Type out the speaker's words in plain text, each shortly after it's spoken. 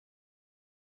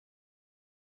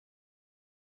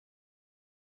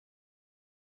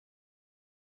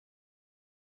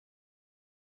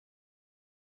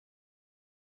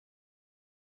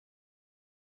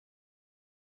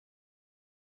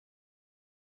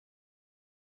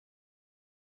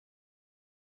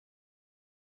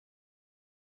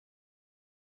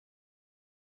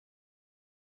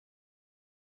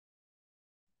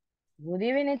Good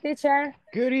evening, teacher.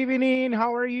 Good evening.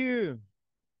 How are you?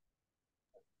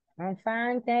 I'm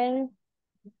fine, thanks.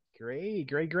 Great,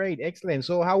 great, great. Excellent.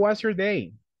 So how was your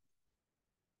day?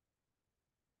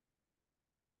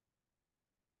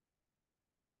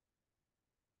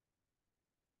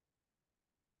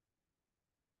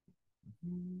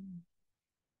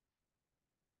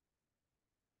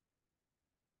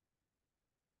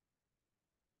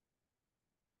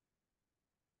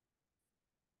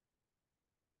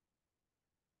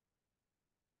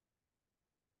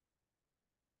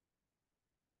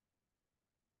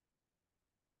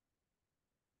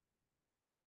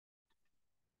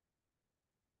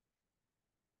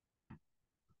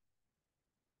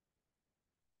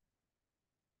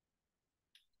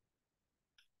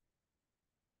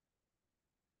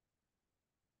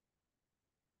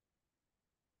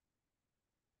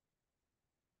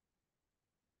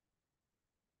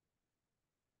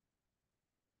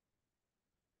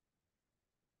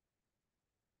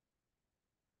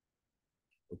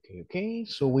 Okay, okay.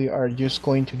 So we are just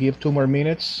going to give 2 more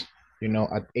minutes.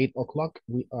 At 8 o'clock,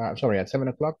 sorry, at 7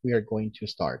 o'clock, we are going to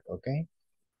start. Okay.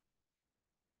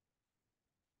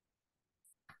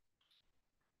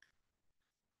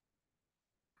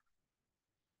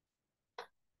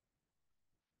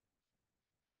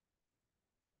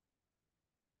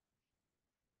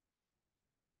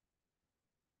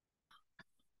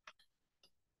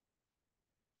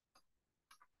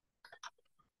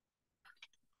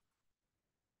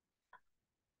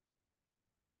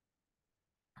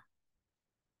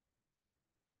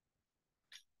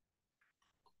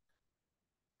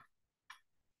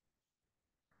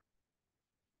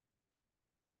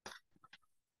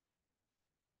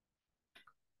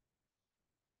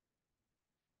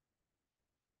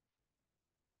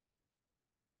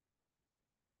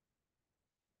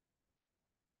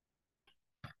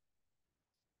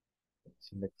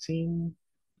 Let's see. Let's see.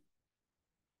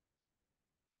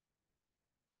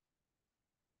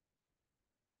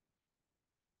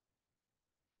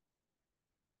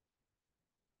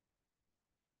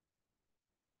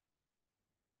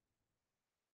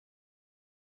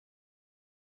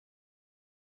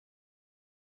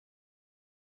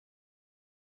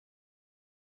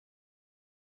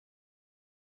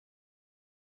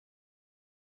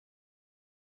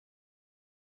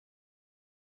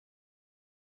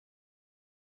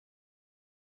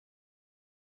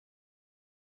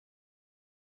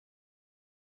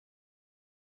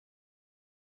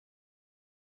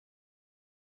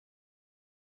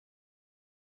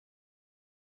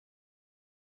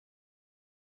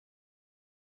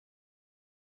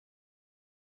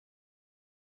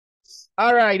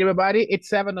 All right, everybody. It's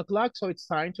 7 o'clock, so it's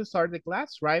time to start the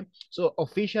class, right? So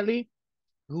officially,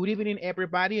 good evening,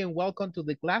 everybody, and welcome to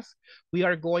the class. We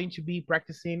are going to be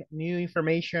practicing new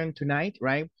information tonight,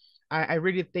 right? I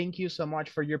really thank you so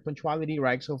much for your punctuality,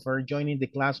 right? So for joining the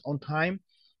class on time.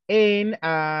 And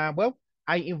well,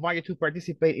 I invite you to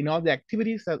participate in all the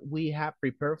activities that we have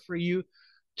prepared for you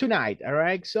tonight, all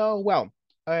right? So, well,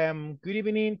 good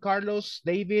evening, Carlos,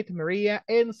 David, Maria,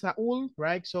 and Saul,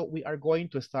 right? So we are going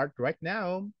to start right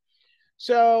now.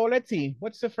 So let's see,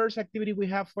 what's the first activity we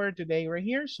have for today right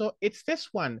here? So it's this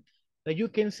one that you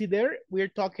can see there. We're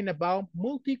talking about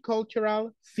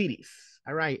multicultural cities.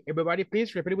 All right, everybody,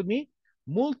 please repeat it with me.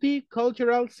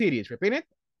 Multicultural cities. Repeat it.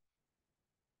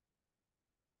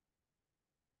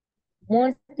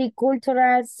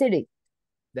 Multicultural city.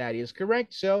 That is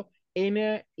correct. So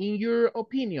in your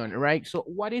opinion, right? So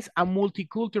what is a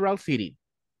multicultural city?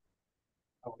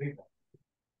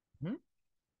 Hmm?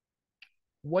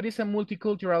 What is a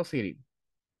multicultural city?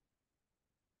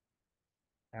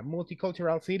 A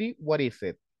multicultural city, what is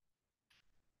it?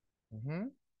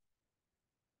 Mhm.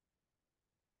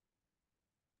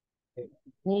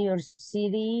 New York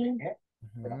City.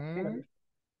 Mhm.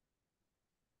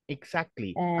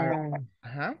 Exactly. Um,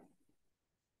 Uh-huh.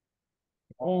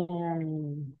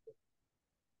 um,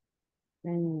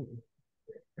 um,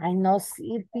 I know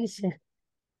cities.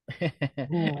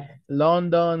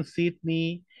 London,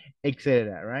 Sydney,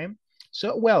 etc. Right?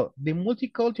 So, well, the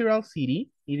multicultural city,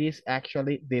 it is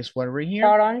actually this one right here,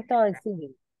 Toronto City.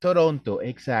 Toronto,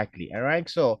 exactly. All right.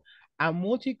 So, a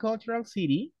multicultural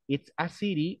city, it's a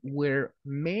city where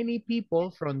many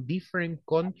people from different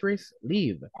countries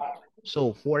live.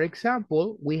 So, for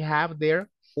example, we have there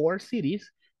 4 cities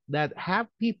that have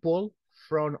people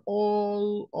from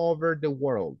all over the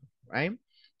world, right?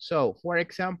 So, for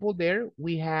example, there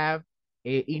we have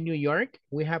in New York,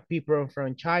 we have people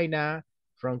from China,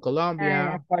 from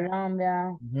Colombia,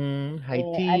 Colombia,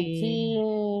 Haiti, Haiti,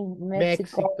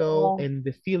 Mexico, Mexico, and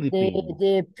the the Philippines.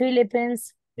 the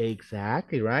Philippines.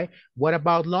 Exactly, right? What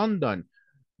about London?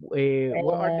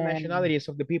 What are the Um, nationalities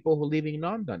of the people who live in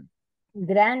London?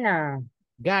 Ghana,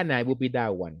 Ghana would be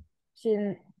that one.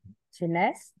 Chin,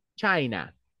 Chinese,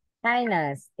 China.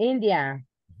 China's, India,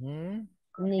 Mhm.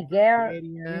 Niger,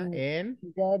 Nigeria and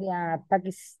Nigeria,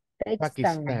 Pakistan,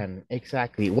 Pakistan.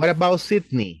 Exactly. What about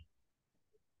Sydney?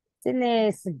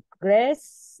 Chinese,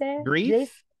 Greece, Greece,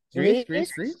 Greece? Greece, Greece,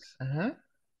 Greece, Greece. Uh-huh.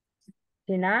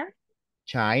 China,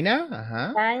 China.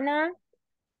 Uh-huh. China,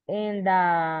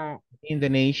 and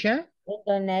Indonesia,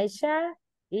 Indonesia,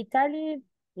 Italy,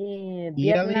 Italy,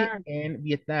 Vietnam, and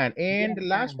Vietnam. And the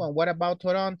last Vietnam, one, what about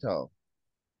Toronto?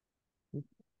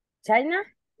 China,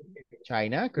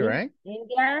 China, correct.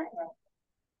 India,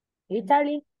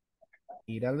 Italy,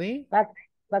 Italy, Pak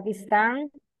Pakistan,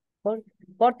 Por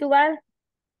Portugal, y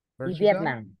Portugal,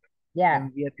 Vietnam. Yeah,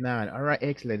 and Vietnam. All right,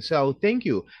 excellent. So thank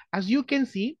you. As you can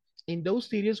see, in those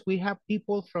cities, we have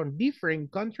people from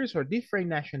different countries or different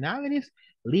nationalities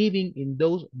living in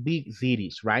those big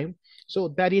cities, right? So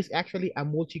that is actually a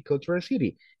multicultural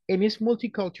city. And it's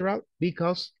multicultural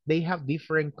because they have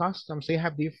different customs, they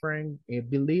have different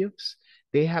beliefs,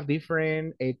 they have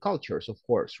different cultures, of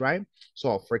course, right?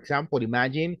 So, for example,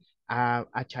 imagine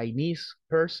a Chinese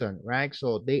person, right?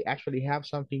 So they actually have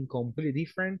something completely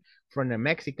different from a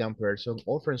Mexican person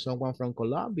or from someone from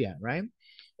Colombia, right?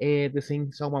 The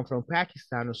same someone from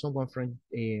Pakistan or someone from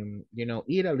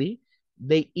Italy.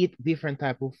 They eat different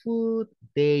type of food,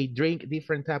 they drink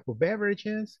different type of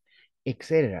beverages,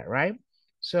 etc. Right?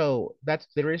 So that's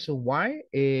the reason why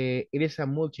it is a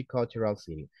multicultural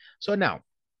city. So now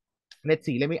let's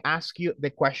see. Let me ask you the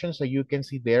questions so you can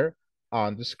see there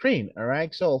on the screen. All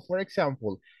right. So for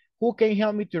example, who can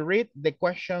help me to read the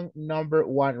question number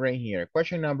one right here?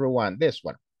 Question number one, this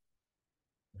one.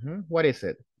 What is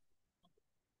it?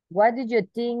 why did you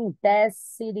think that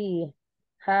city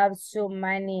have so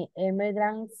many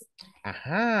immigrants?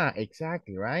 Aha,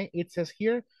 exactly, right? It says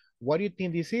here, what do you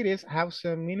think these cities have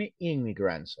so many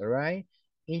immigrants, all right?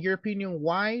 In your opinion,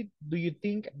 why do you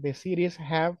think the cities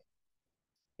have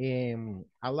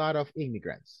a lot of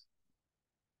immigrants?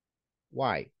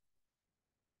 Why?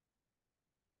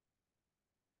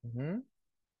 Mhm.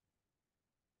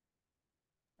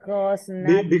 Cause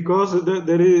not Because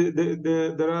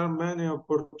there are many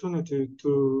opportunity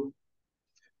to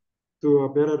a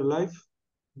better life,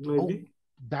 Oh, maybe.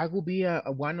 that would be a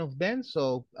one of them.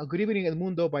 So, good evening, El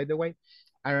Mundo, by the way.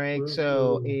 All right.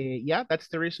 So, Uh, yeah, that's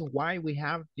the reason why we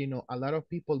have, a lot of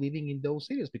people living in those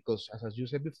cities because, as you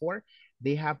said before,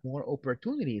 they have more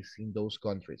opportunities in those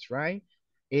countries, right?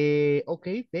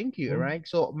 Okay, thank you. All uh, right.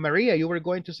 So, Maria, you were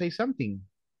going to say something.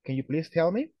 Can you please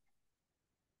tell me?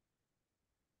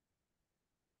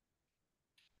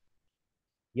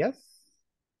 Yes.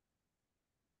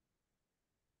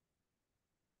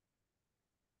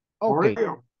 Okay.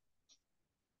 Mario,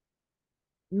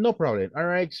 No problem. All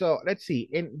right. So let's see.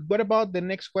 And what about the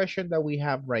next question that we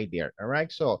have right there? All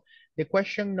right. So the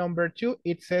question number two,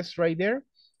 it says right there,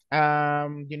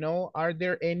 are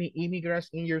there any immigrants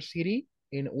in your city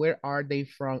and where are they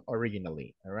from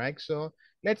originally? All right. So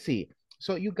let's see.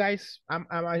 So you guys,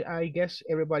 I guess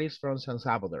everybody's from San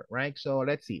Salvador, right? So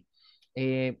let's see.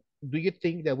 Uh, do you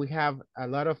think that we have a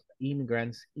lot of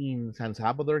immigrants in San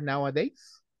Salvador nowadays?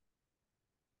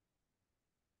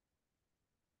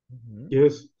 Mhm.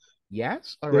 yes,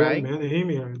 Yes. All there are right. many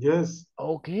immigrants. Yes,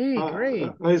 Okay, great.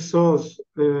 I saw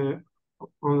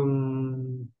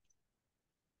on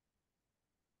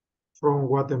from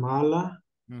Guatemala.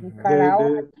 Mhm. They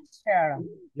Nicaragua they teacher.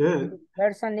 yeah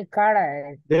Person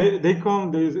Nicaragua. they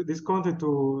come this country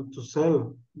to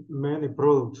sell many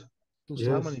products. To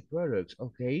sell Yes, many products.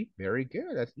 Okay, very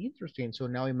good. That's interesting. So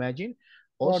now imagine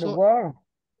For the also world.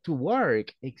 to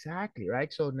work. Exactly,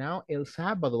 right? So now El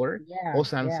Salvador Yeah, or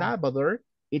San yeah. Salvador,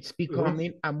 it's yes.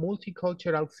 becoming a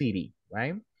multicultural city,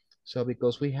 right? So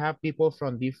because we have people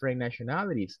from different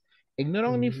nationalities, and not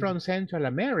only Mm, from Central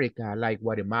America, like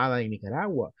Guatemala and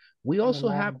Nicaragua, we also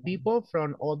have people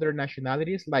from other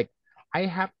nationalities. Like I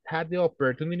have had the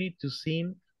opportunity to see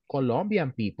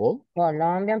Colombian people.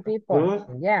 Colombian people.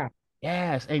 yes, Yeah.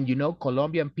 Yes, and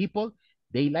Colombian people,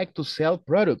 they like to sell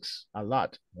products a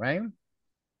lot, right?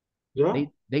 yeah,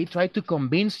 They try to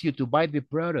convince you to buy the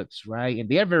products, right? And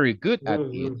they are very good at yes,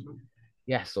 it. yes.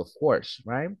 Yes, of course,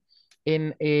 right?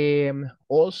 And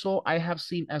also I have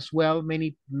seen as well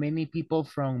many people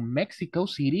from Mexico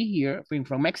City here,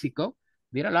 from Mexico.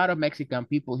 There are a lot of Mexican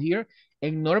people here,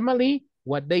 and normally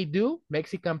what they do,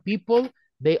 Mexican people,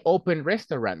 they open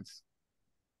restaurants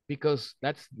because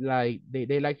that's like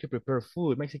they like to prepare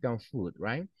food, Mexican food,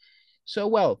 right? So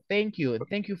well, thank you, and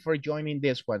thank you for joining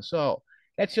this one. So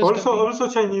let's just Also continue. also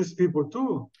Chinese people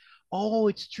too. Oh,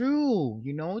 it's true.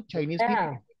 Chinese people,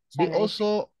 Yeah. They Chinese.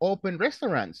 also open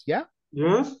restaurants, yeah?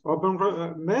 Yes, open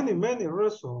many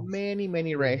restaurants.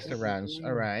 Many restaurants,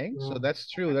 all right? So Yeah.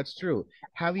 that's true, that's true.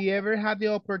 Have you ever had the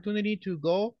opportunity to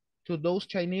go to those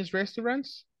Chinese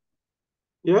restaurants?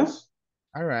 Yes.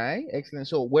 All right, excellent.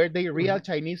 So were they real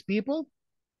Chinese people?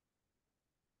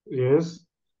 Yes.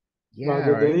 Yeah,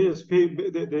 But right.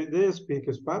 they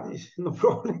speak Spanish, no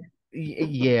problem.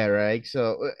 Yeah, right.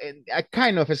 So a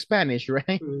kind of a Spanish,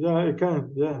 right? Yeah, I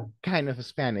can. Yeah. Kind of a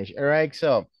Spanish. All right.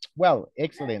 So, well,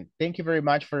 excellent. Thank you very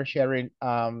much for sharing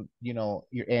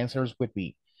your answers with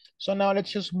me. So now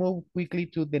let's just move quickly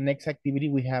to the next activity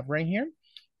we have right here,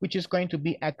 which is going to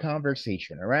be a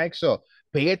conversation. All right. So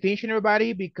pay attention,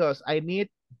 everybody, because I need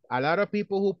a lot of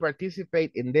people who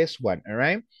participate in this one. All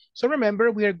right. So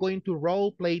remember, we are going to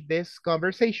role play this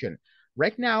conversation.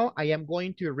 Right now, I am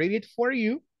going to read it for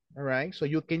you. All right. So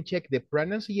you can check the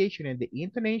pronunciation and the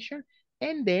intonation,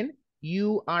 and then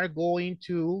you are going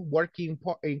to work in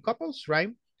couples,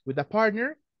 right? With a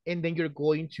partner, and then you're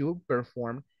going to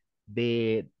perform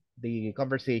the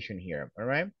conversation here, all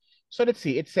right? So let's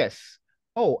see, it says,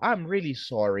 oh, I'm really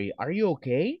sorry. Are you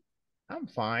okay? I'm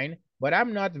fine, but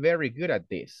I'm not very good at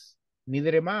this.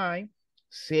 Neither am I.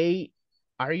 Say,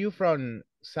 are you from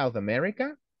South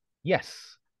America?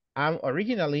 Yes. I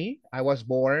was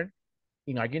born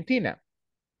in Argentina.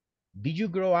 Did you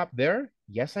grow up there?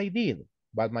 Yes, I did.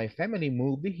 But my family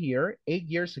moved here 8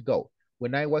 years ago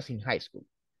when I was in high school.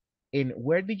 And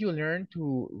where did you learn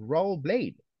to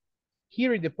rollerblade?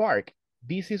 Here in the park.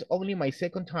 This is only my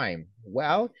second time.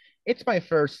 Well, it's my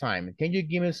first time. Can you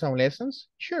give me some lessons?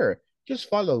 Sure, just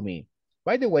follow me.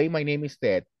 By the way, my name is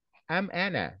Ted. I'm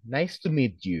Anna. Nice to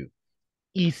meet you.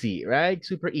 Easy, right?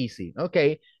 Super easy.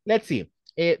 Okay, let's see.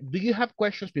 Do you have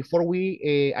questions before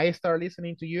I start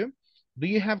listening to you? Do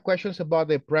you have questions about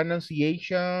the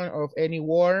pronunciation of any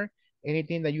word?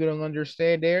 Anything that you don't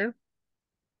understand there?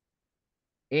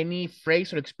 Any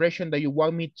phrase or expression that you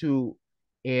want me to,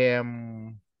 I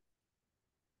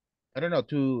don't know,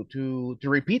 to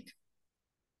repeat?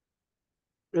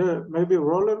 Maybe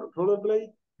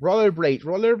rollerblade.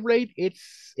 Rollerblade,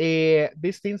 it's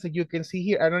these things that you can see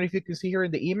here. I don't know if you can see here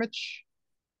in the image.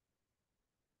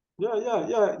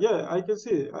 Yeah. I can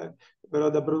see.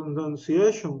 But the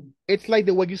pronunciation. It's like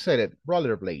the way you said it,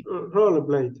 rollerblade.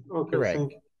 Rollerblade. Okay, Correct.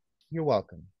 thank you. You're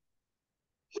welcome.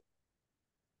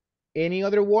 Any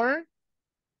other word?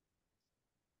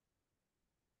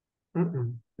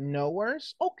 No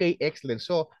words? Okay, excellent.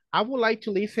 So I would like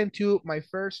to listen to my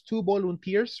first two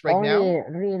volunteers right now.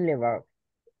 Only really work.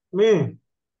 Me.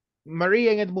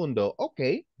 Maria and Edmundo.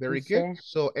 Okay, very good. Dice,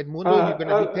 So Edmundo, you're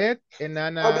gonna be Ted, and I'll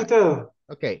be Nana. there.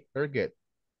 Okay, very good.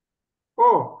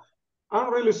 Oh,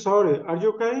 I'm really sorry. Are you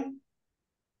okay?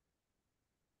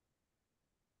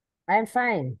 I'm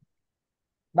fine,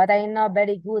 but I'm not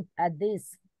very good at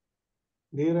this.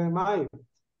 Neither am I.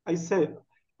 I said,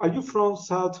 are you from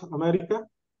South America?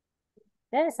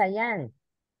 Yes, I am.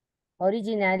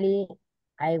 Originally,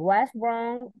 I was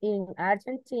born in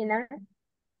Argentina.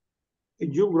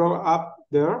 Did you grow up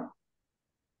there?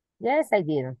 Yes, I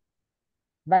did.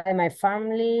 But my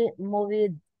family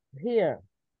moved here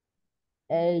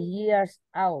 8 years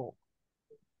ago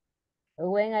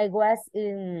when I was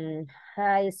in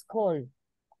high school.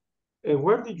 And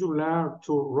where did you learn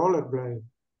to rollerblade?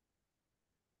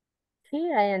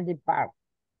 Here I am in the park.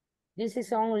 This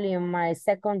is only my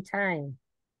second time.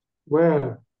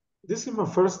 Well, this is my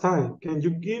first time. Can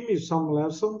you give me some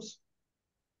lessons?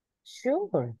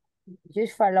 Sure,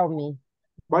 just follow me.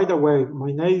 By the way,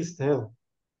 my name is Ted.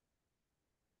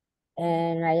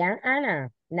 And I am Anna.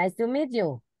 Nice to meet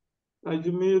you. Nice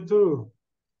to meet you too.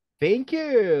 Thank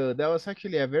you. That was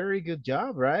actually a very good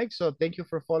job, right? So thank you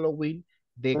for following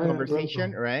the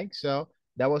conversation, Welcome. right? So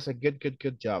that was a good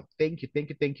job. Thank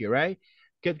you, right?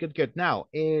 Good. Now,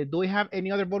 do we have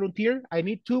any other volunteer? I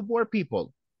need two more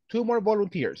people, two more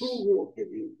volunteers. Who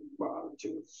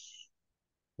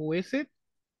is it?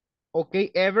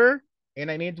 Okay, Ever, and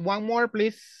I need one more,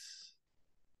 please.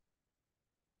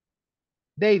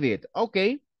 David,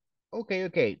 okay.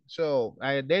 So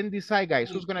then decide, guys,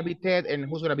 who's gonna be Ted and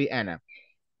who's gonna be Anna.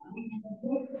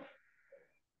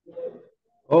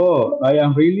 Oh, I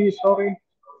am really sorry.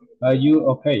 Are you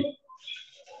okay?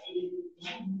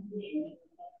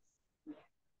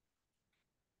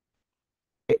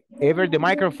 Ever, the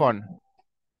microphone.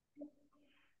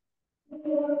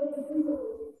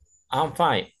 I'm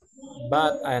fine,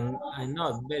 but I'm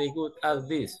not very good at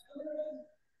this.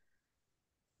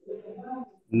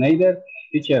 Neither,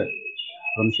 teacher.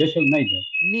 Pronunciation neither.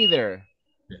 Neither.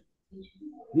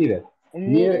 Neither.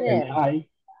 Neither and Neither. I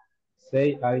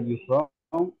say, are you from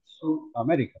South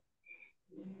America?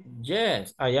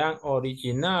 Yes, I am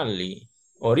originally.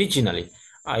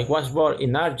 I was born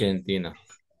in Argentina.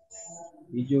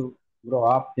 Did you grow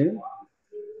up there?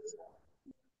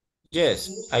 Yes,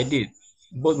 I did.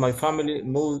 But my family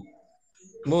moved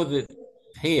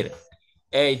here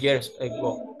 8 years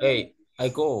ago.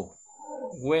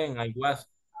 When I was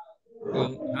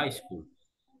in high school.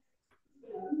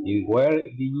 And where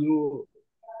did you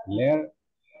learn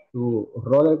to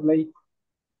rollerblade?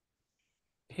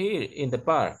 Here in the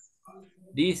park.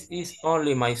 This is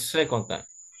only my second time.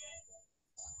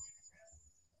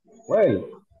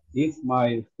 Well, it's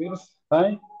my first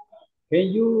time.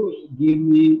 Can you give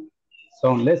me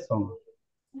some lesson?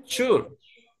 Sure,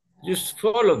 just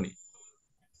follow me.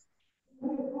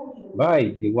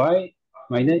 By the way,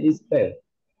 my name is Ted.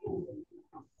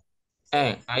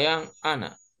 And I am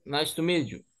Anna. Nice to meet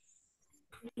you.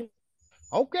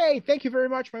 Okay, thank you very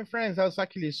much, my friends. That was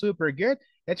actually super good.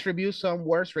 Let's review some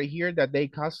words right here that they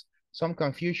caused some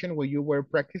confusion when you were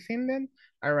practicing them.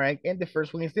 All right, and the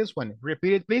first one is this one.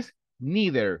 Repeat it, please.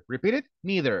 Neither. Repeat it.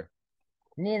 Neither.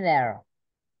 Neither.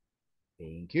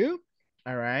 Thank you.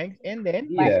 All right, and then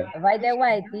Neither. By the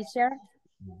way, teacher.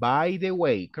 by the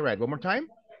way. Correct. One more time.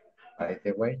 By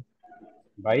the way.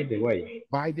 By the way.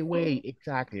 By the way,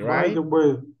 exactly, By right? the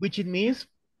way, Which it means,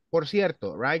 por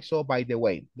cierto, right? So by the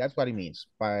way, that's what it means,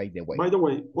 by the way.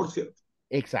 por cierto.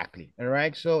 Exactly. All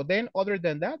right. So then other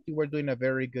than that, you were doing a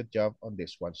very good job on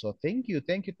this one. So thank you,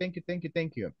 thank you, thank you, thank you,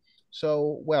 thank you.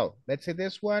 So, well, let's say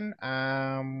this one.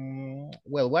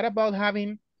 Well, what about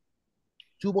having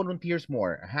two volunteers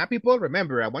more? People,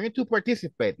 remember, I want you to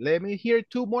participate. Let me hear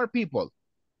two more people.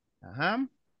 Hello,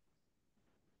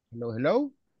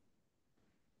 hello.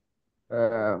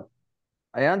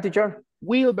 I am teacher.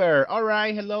 Wilbur. All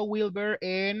right. Hello, Wilbur.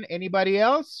 And anybody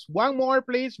else? One more,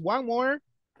 please. One more.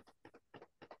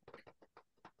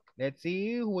 Let's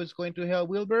see who is going to help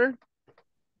Wilbur.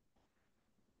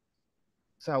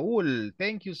 Saul.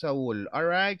 Thank you, Saul. All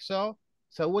right. So,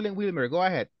 Saul and Wilbur, go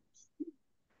ahead.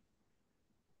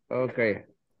 Okay.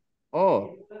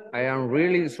 Oh, I am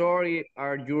really sorry.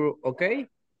 Are you okay?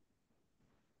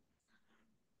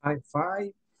 I'm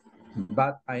fine,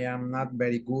 but I am not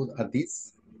very good at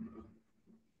this.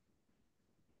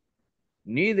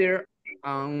 Neither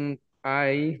am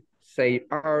I. Say,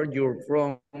 are you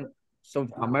from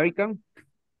South America?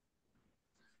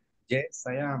 Yes,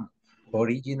 I am.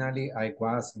 Originally, I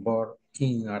was born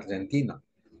in Argentina.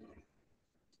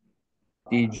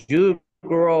 Did you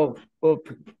grow up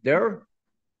there?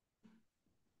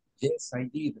 Yes, I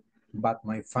did, but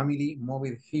my family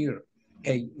moved here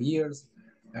 8 years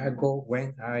ago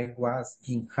when I was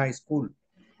in high school.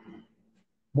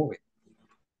 Moved.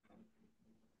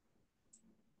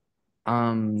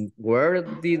 Where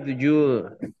did you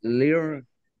learn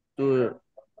to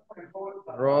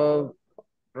rob,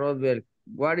 Robert?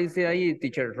 What is it, ahí,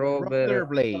 teacher? Robert.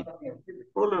 Rollerblade.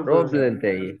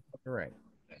 Rollerblade. Correct.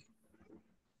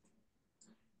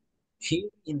 Here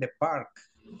in the park.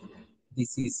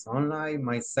 This is only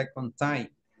my second time.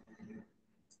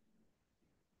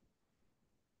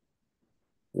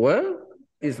 Well,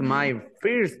 it's my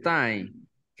first time.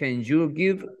 Can you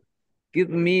give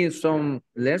me some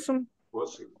lesson?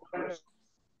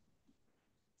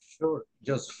 Sure,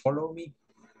 just follow me.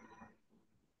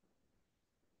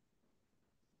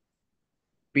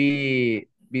 Be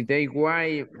the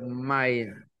way my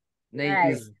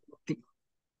name is.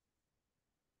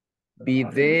 Be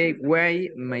the way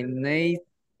my name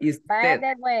is By Ted.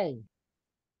 the way.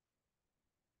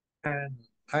 And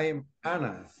I am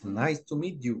Anna. Nice to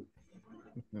meet you.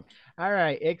 All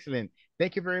right, excellent.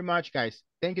 Thank you very much, guys.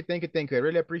 Thank you, thank you, thank you. I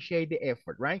really appreciate the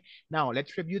effort, right? Now,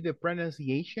 let's review the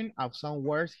pronunciation of some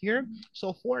words here.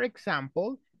 So, for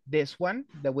example, this one,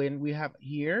 the one we have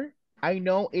here, I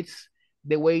know it's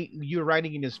the way you're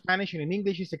writing in Spanish and in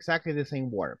English is exactly the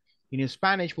same word. In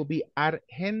Spanish will be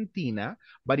Argentina,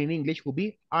 but in English will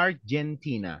be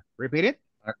Argentina. Repeat it.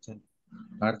 Argentina.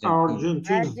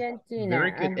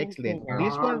 Very good, excellent.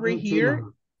 This one right here,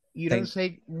 you don't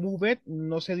say move it,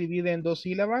 no se divide en dos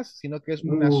sílabas, sino que es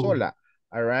una sola.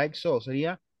 All right, so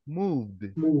sería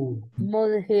moved.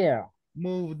 Moved here.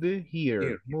 Moved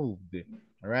here, moved.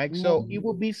 All right, so it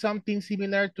would be something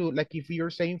similar to, like if you're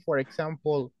saying, for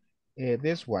example,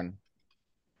 this one,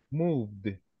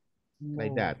 moved,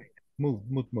 like that. Move,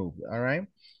 move, move. All right,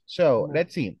 so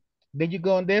let's see. Then you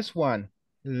go on this one,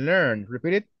 learn.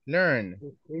 Repeat it, learn.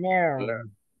 Learn.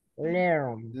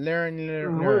 Learn.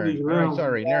 Learn. All right,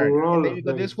 sorry, learn. And then you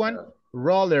go this one,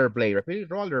 rollerblade. Repeat it,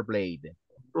 rollerblade.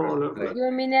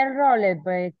 You mean a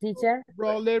rollerblade, teacher?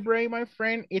 Rollerblade, my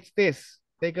friend, it's this.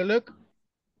 Take a look.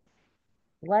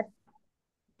 What?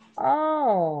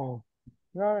 Oh.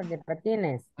 Roller de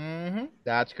patines.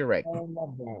 That's correct.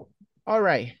 Rollerblade. All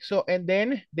right. So, and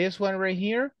then this one right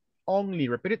here, only.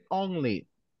 Repeat it, only.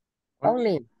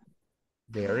 Only.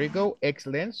 There you go.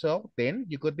 Excellent. So, then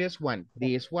you got this one.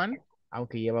 This one,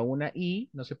 aunque lleva una I,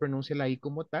 no se pronuncia la I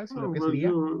como tal, sino que But sería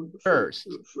you first.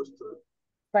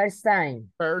 First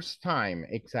time. First time,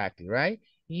 exactly, right?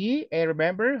 Y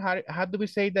remember, how do we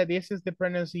say that this is the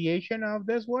pronunciation of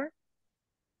this word?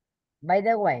 By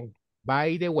the way.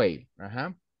 By the way.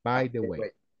 By the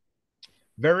way.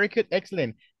 Very good,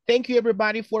 excellent. Thank you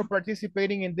everybody for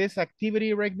participating in this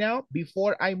activity right now.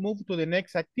 Before I move to the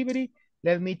next activity,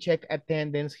 let me check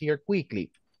attendance here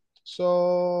quickly.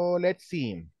 So let's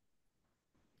see.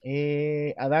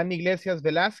 Adán Iglesias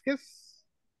Velázquez.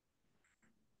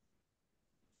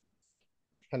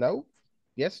 Hello?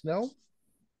 Yes, no?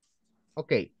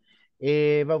 Okay.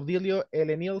 Baudilio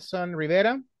Elenilson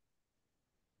Rivera.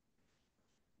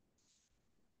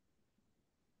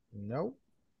 No.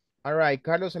 All right.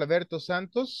 Carlos Alberto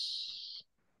Santos.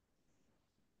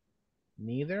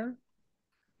 Neither.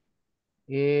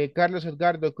 Carlos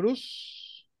Edgardo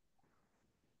Cruz.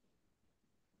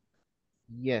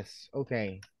 Yes.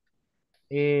 Okay.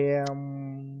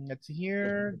 Let's see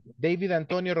here. David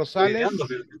Antonio Rosales.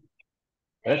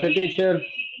 Present, teacher.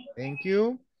 Thank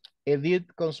you.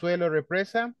 Edith Consuelo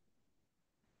Represa.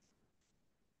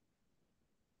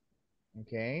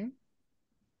 Okay.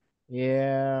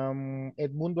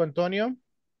 Edmundo Antonio.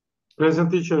 Present,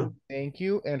 teacher. Thank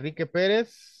you. Enrique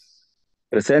Pérez.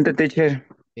 Presente, teacher.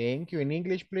 Thank you. In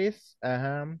English, please.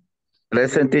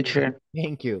 Present, teacher.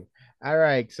 Thank you. All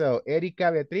right. So,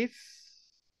 Erika Beatriz.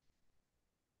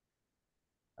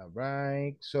 All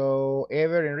right. So,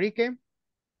 Ever Enrique.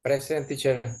 Present,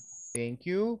 teacher. Thank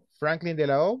you. Franklin de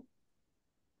la O.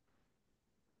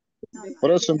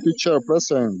 Present, teacher,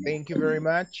 present. Thank you very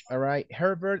much. All right.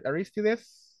 Herbert Aristides.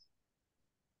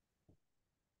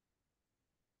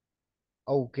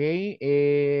 Okay.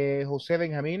 Jose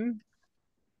Benjamín.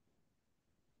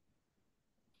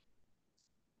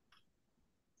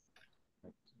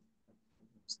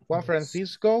 Juan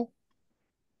Francisco.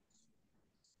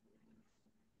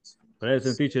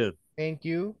 Present, teacher. Thank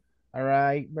you. All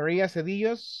right. Maria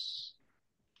Cedillos.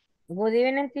 Good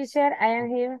evening, teacher. I am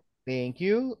here. Thank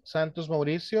you. Santos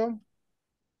Mauricio.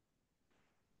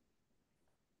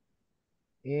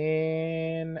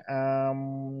 And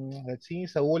let's see,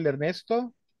 Saúl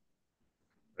Ernesto.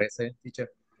 Present, teacher.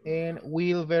 And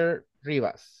Wilber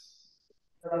Rivas.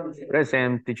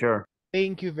 Present, teacher.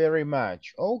 Thank you very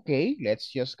much. Okay, let's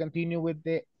just continue with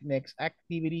the next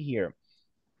activity here.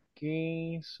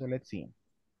 Okay, so let's see.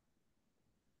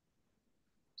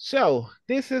 So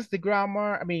this is the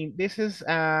grammar. I mean, this is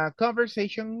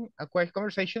conversations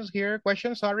here,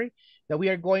 questions, sorry, that we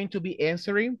are going to be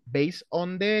answering based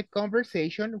on the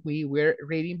conversation we were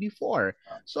reading before.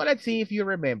 So let's see if you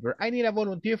remember. I need a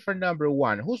volunteer for number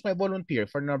one. Who's my volunteer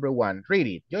for number one? Read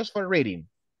it, just for reading.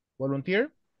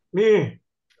 Volunteer? Me.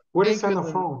 Where is Thank you.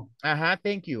 Anna from?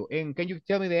 Thank you. And can you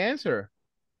tell me the answer?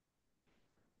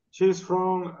 She's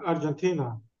from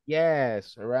Argentina.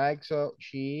 Yes, all right. So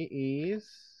she is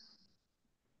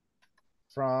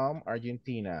from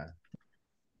Argentina.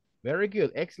 Very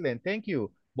good. Excellent. Thank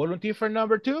you. Volunteer for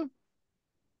number two?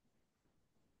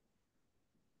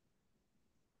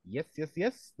 Yes, yes,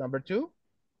 yes. Number two.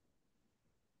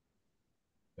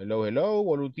 Hello, hello,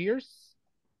 volunteers.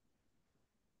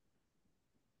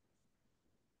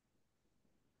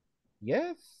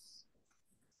 Yes.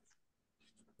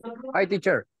 Hi,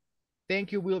 teacher.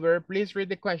 Thank you, Wilbur. Please read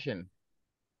the question.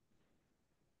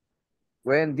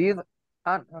 When did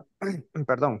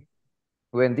perdón.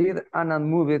 When did Anna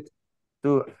move it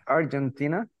to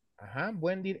Argentina?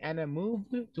 When did Anna move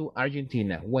to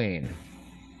Argentina? When?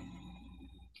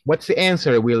 What's the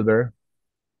answer, Wilbur?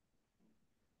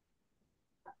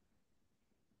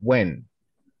 When?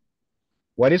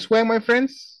 What is when, my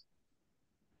friends?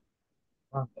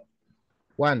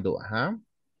 Cuando,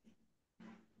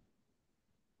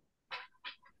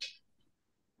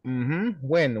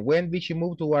 When did she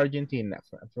move to Argentina?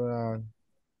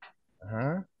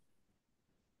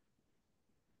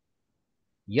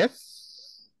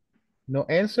 Yes? No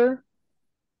answer?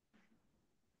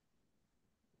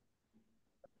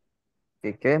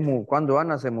 ¿Cuándo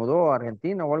Ana se mudó a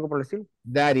Argentina o algo por el estilo?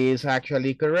 That is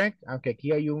actually correct. Aunque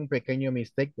aquí hay un pequeño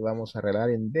mistake que vamos a arreglar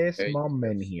in this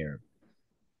moment here.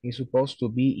 It's supposed to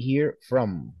be here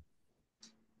from.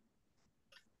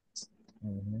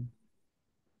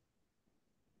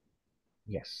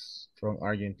 Yes, from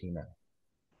Argentina.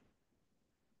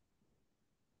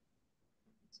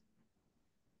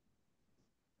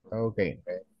 Okay.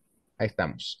 Ahí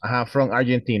estamos. From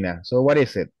Argentina. So what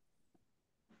is it?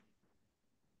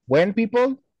 When,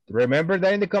 people? Remember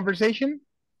that in the conversation?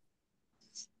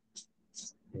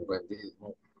 When this is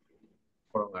moved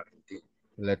from Argentina.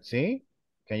 Let's see.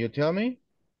 Can you tell me?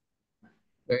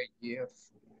 8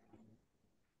 years.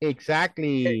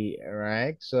 Exactly. All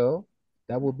right. So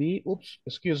that will be, oops,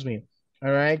 excuse me.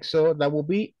 All right. So that will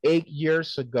be 8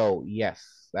 years ago.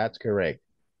 Yes, that's correct.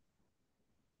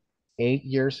 8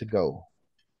 years ago.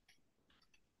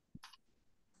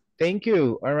 Thank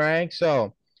you. All right.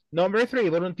 So number 3,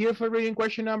 volunteer for reading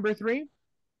question number 3.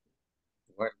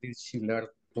 Where did she learn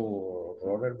to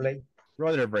rollerblade?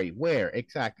 Rollerblade. Where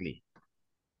exactly?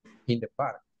 In the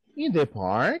park. In the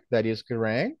park. That is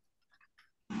correct.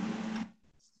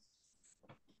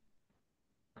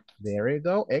 There you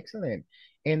go. Excellent.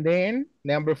 And then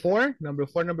number 4,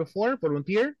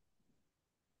 volunteer.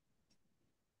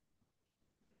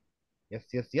 Yes,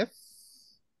 yes, yes.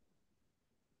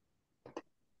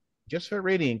 Just for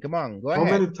reading. Come on, go ahead.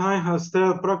 How many times has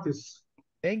Stella practiced?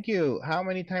 Thank you. How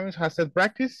many times has that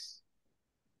practice?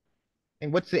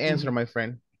 And what's the answer, my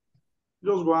friend?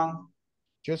 Just one.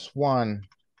 Just one.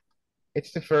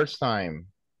 It's the first time.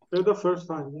 It's the first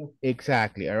time, yeah.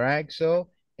 Exactly. All right. So,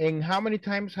 and how many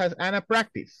times has Anna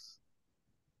practiced?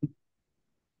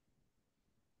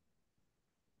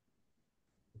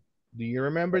 Do you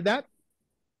remember that?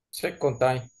 Second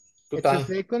time. It's the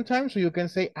second time. So you can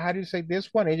say, how do you say this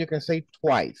one? And you can say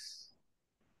twice.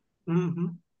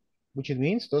 Which it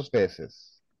means dos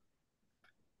veces.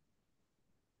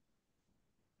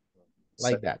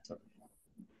 Like that.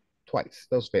 Twice,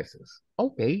 dos veces.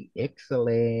 Okay,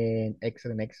 excellent,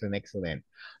 excellent, excellent, excellent.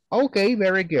 Okay,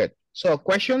 very good. So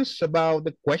questions about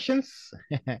the questions?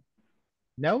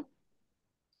 No?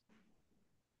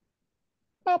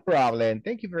 No problem.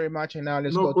 Thank you very much. And now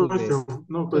let's go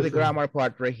to the grammar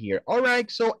part right here. All right,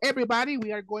 so everybody,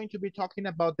 we are going to be talking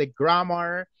about the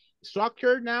grammar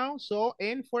structure now. So,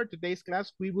 and for today's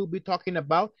class, we will be talking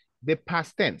about the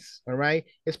past tense, all right?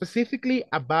 Specifically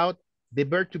about the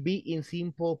verb to be in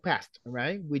simple past, all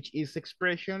right? Which is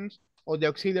expressions or the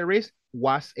auxiliaries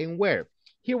was and were.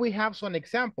 Here we have some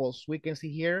examples. We can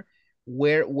see here,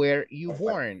 where were you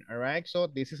born, all right? So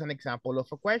this is an example of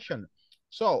a question.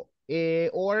 So,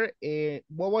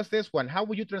 what was this one? How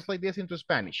would you translate this into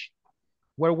Spanish?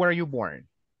 Where were you born?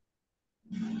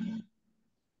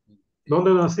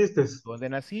 ¿Dónde naciste? ¿Dónde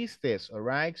naciste? All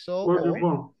right. So, where you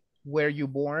born? Were you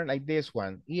born, like this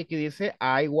one. Y aquí dice,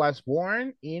 I was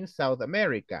born in South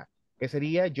America. ¿Qué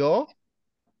sería yo?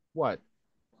 What?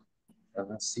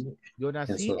 Yo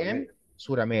nací en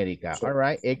Sudamérica. All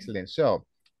right, excellent. So,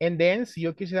 and then, si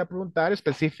yo quisiera preguntar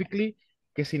specifically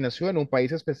que si nació en un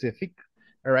país específico,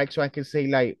 all right, so I can say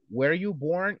like, were you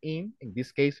born in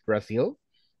this case, Brazil?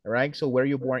 All right, so were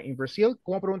you born in Brazil?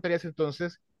 ¿Cómo preguntarías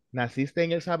entonces? ¿Naciste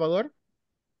en El Salvador?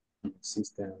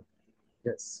 Naciste,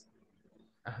 yes.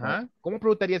 Ajá. ¿Cómo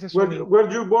preguntarías eso?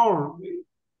 Were you born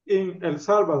in El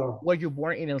Salvador? Were you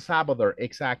born in El Salvador?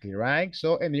 Exactly, right?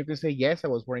 So, and you can say, yes, I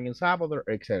was born in El Salvador,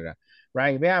 etc.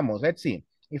 Right? Veamos, let's see.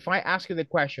 If I ask you the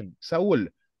question, Saúl,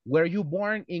 were you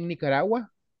born in Nicaragua?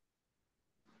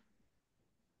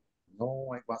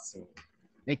 No, I wasn't.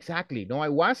 Exactly. No, I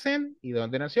wasn't. ¿Y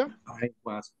dónde nació?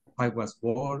 I was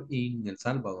born in El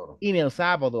Salvador. In El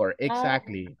Salvador,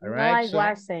 exactly. All right. No, I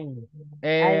wasn't.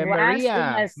 I was in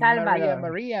El Salvador.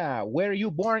 Maria, were you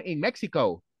born in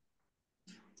Mexico?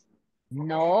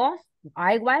 No,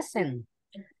 I wasn't.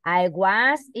 I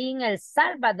was in El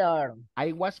Salvador.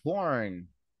 I was born.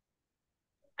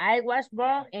 I was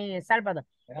born in El Salvador.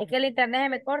 Es que el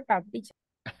internet me corta, teacher.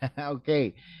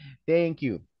 Okay, thank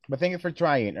you. But thank you for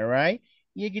trying, all right?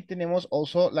 Y aquí tenemos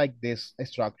also like this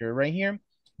structure right here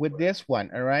with this one,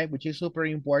 all right? Which is super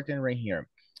important right here.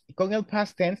 Y con el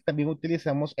past tense también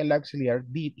utilizamos el auxiliar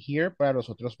did here para los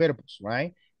otros verbos,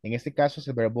 right? En este caso es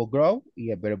el verbo grow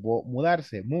y el verbo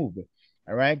mudarse, move.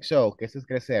 All right, so, ¿qué es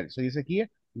crecer? So dice aquí,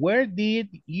 where did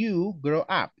you grow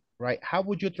up? Right? How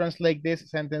would you translate this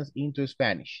sentence into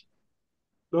Spanish?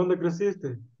 ¿Dónde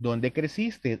creciste? ¿Dónde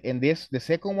creciste? And this, the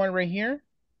second one right here,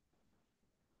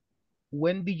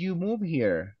 when did you move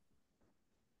here?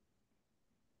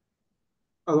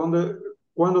 ¿A dónde,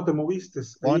 cuándo te moviste?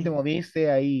 ¿Cuándo te moviste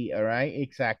ahí? All right,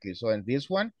 exactly. So in this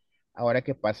one, ahora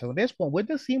que pasa con this one, with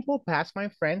the simple past, my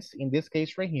friends, in this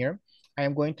case right here, I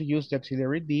am going to use the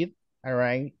auxiliary did, all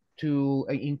right, to,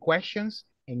 in questions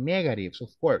and negatives, of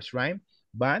course, right?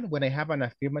 But when I have an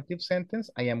affirmative sentence,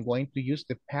 I am going to use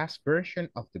the past version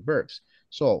of the verbs.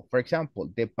 So, for example,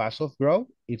 the past of grow,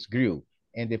 it's grew.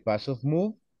 And the past of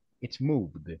move, it's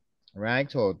moved, right?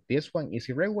 So this one is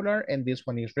irregular and this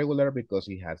one is regular because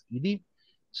it has ed.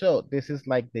 So this is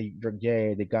like the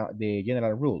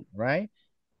general rule, right?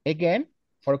 Again,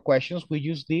 For questions, we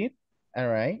use did, all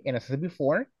right? And as I said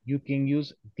before, you can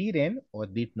use didn't or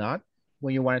did not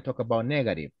when you want to talk about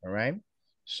negative, all right?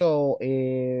 So,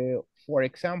 for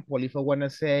example, if I want to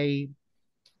say,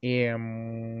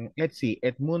 let's see,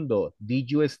 Edmundo, did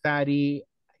you study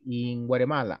in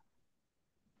Guatemala?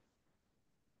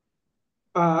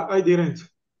 I didn't.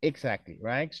 Exactly,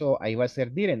 right? So, ahí va a ser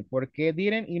didn't. ¿Por qué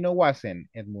didn't y no wasn't,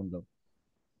 Edmundo?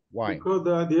 Why?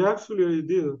 Because they actually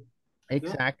did.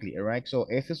 Exactly, right? So,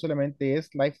 este solamente es,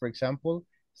 like, for example,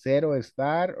 ser o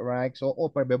estar, right? So, o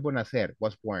para el verbo nacer,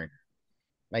 was born,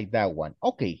 like that one.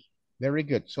 Okay, very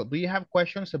good. So, do you have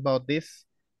questions about this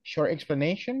short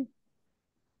explanation?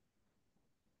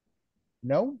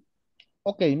 No?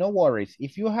 Okay, no worries.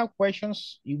 If you have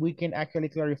questions, we can actually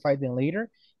clarify them later.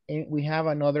 And we have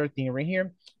another thing right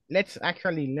here. Let's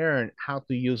actually learn how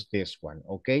to use this one,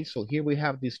 okay? So here we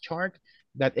have this chart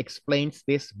that explains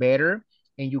this better,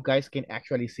 and you guys can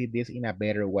actually see this in a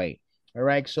better way. All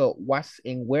right, so was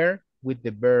and where with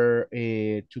the verb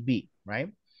to be,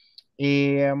 right?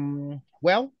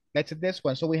 Well, let's do this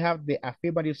one. So we have the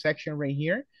affirmative section right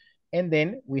here, and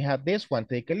then we have this one.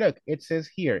 Take a look. It says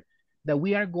here that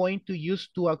we are going to use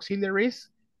two auxiliaries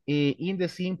in the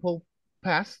simple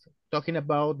past, talking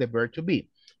about the verb to be.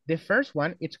 The first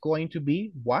one, it's going to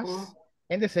be was,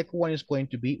 and the second one is going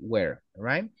to be where,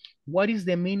 right? What is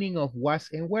the meaning of was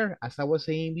and where? As I was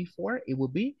saying before, it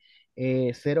would be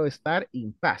ser o estar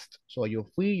in past. So yo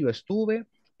fui, yo estuve,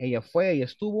 ella fue, ella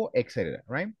estuvo, etc.,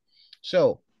 right?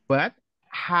 So, but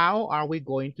how are we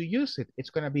going to use it? It's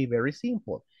going to be very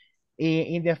simple.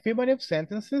 In the affirmative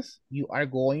sentences, you are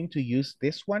going to use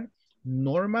this one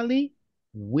normally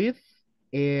with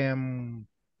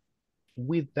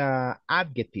the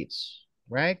adjectives,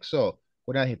 right? So,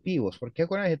 con adjetivos. ¿Por qué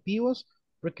con adjetivos?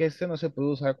 Porque este no se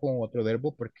puede usar con otro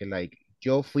verbo porque, like,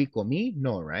 yo fui, comí,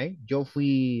 no, right? Yo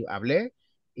fui, hablé,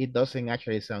 it doesn't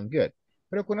actually sound good.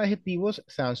 Pero con adjetivos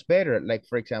sounds better, like,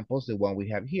 for example, the one we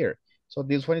have here. So,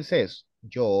 this one says,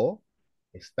 yo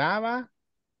estaba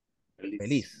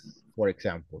feliz, for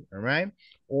example, all right?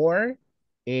 Or,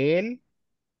 él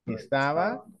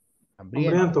estaba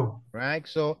hambriento, right?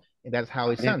 So, that's how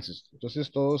it sounds.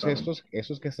 Entonces, todos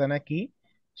estos que están aquí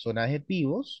son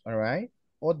adjetivos, all right?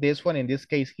 Or this one, in this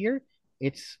case here,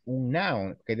 it's un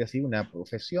noun, que es decir, una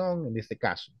profesión en este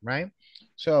caso, right?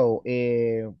 So,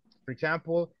 for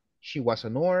example, she was a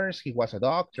nurse, he was a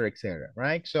doctor, etc.,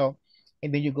 right? So,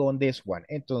 and then you go on this one.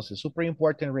 Entonces, super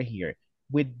important right here.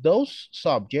 With those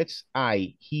subjects,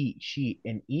 I, he, she,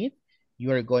 and it,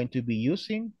 you are going to be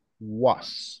using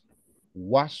was,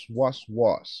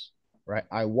 right?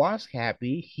 I was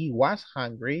happy, he was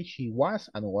hungry, she was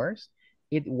a nurse,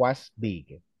 it was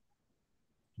big.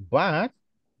 But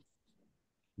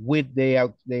with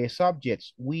the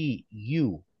subjects we,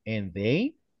 you, and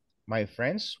they, my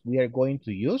friends, we are going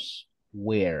to use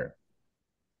where.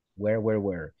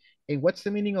 Where. And what's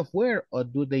the meaning of where, or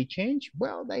do they change?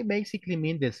 Well, they basically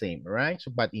mean the same, right?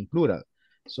 So, but in plural.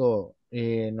 So,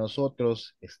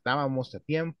 nosotros estábamos a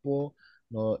tiempo,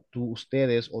 no, tú,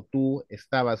 ustedes, o tú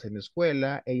estabas en la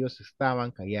escuela, ellos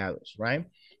estaban callados, right?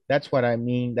 That's what I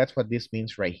mean. That's what this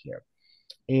means right here.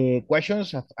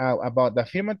 Questions about the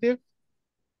affirmative?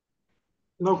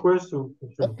 No question.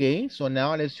 Okay, so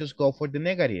now let's just go for the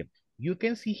negative. You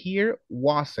can see here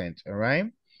wasn't, all right?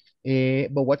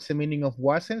 But what's the meaning of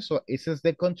wasn't? So it says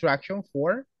the contraction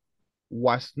for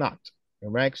was not,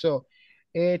 all right? So,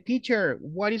 teacher,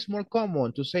 what is more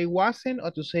common, to say wasn't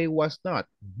or to say was not?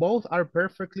 Both are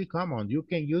perfectly common. You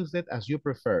can use it as you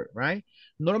prefer, right?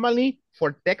 Normally,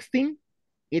 for texting,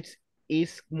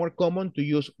 it's more common to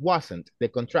use wasn't, the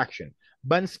contraction.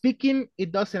 But speaking,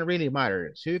 it doesn't really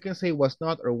matter. So you can say was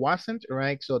not or wasn't,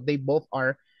 right? So they both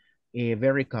are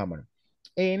very common.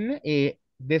 And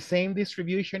the same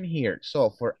distribution here.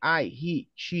 So for I, he,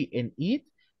 she, and it,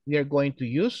 we are going to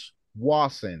use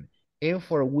wasn't. And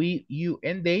for we, you,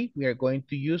 and they, we are going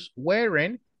to use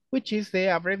weren't, which is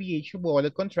the abbreviation or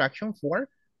the contraction for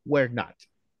were not.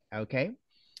 Okay?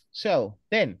 So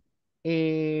then,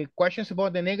 questions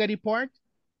about the negative part?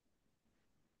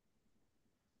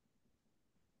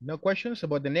 No questions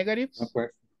about the negatives? No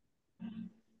question.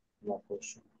 No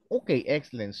question. Okay,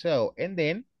 excellent. So, and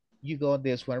then you go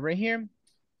this one right here.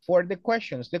 For the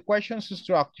questions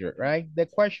structure, right? The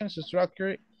questions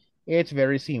structure, it's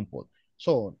very simple.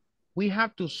 So we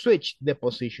have to switch the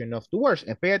position of the words,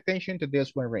 and pay attention to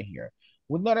this one right here.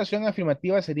 Una oración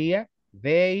afirmativa sería,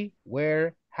 they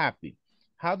were happy.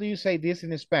 How do you say this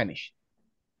in Spanish?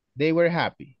 They were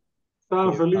happy.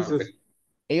 Estaban felices.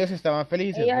 Ellos estaban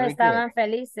felices. Ellos estaban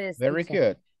felices. Very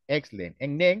good. Excellent.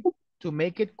 And then to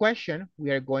make it question, we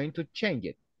are going to change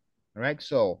it. All right.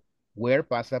 So Where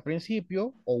pasa al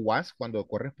principio, o was cuando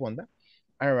corresponda.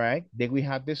 All right, then we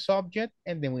have the subject,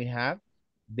 and then we have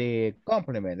the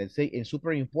complement. Let's say, in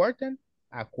super important,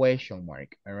 a question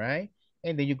mark, all right?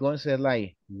 And then you go and say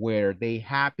like, were they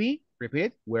happy?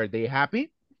 Repeat, were they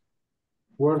happy?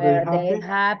 Were they Were they happy?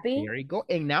 happy? There you go.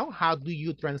 And now, how do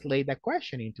you translate that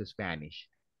question into Spanish?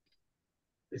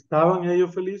 ¿Estaban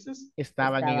ellos felices?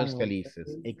 Estaban ellos Estaban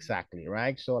felices. Exactly,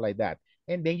 right? So like that.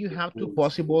 And then you have two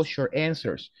possible short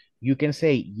answers. You can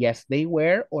say, yes, they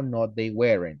were, or no, they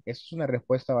weren't. Esa es una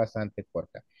respuesta bastante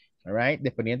corta. All right?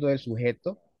 Dependiendo del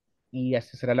sujeto, y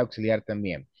así será el auxiliar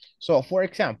también. So, for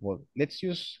example, let's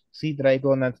just see that I'm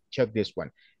gonna check this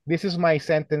one. This is my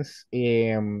sentence,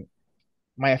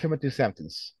 my affirmative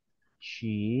sentence.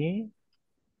 She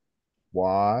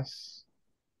was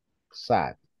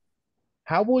sad.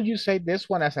 How would you say this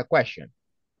one as a question?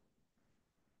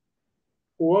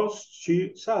 Was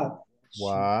she sad?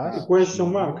 Was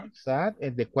Question mark. sad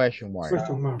and the question mark.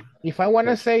 Question mark. If I want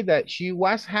to say that she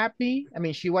was happy, I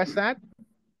mean, she was sad,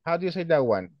 how do you say that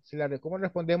one? ¿Cómo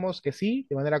respondemos que sí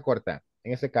de manera corta?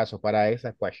 En este caso, para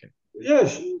esa question.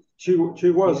 Yes, she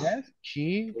was. Yes,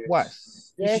 she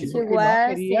was. Yes, ¿Y she por qué no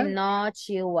was. sería? No,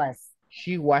 she was.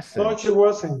 She wasn't. No, she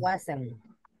wasn't. Wasn't.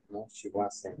 No, she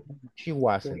wasn't. She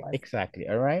wasn't. Exactly.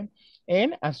 All right.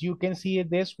 And as you can see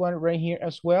this one right here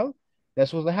as well,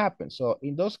 that's what happened. So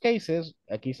in those cases,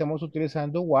 aquí estamos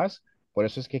utilizando was. Por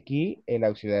eso es que aquí el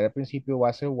auxiliar al principio va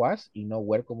a ser was y no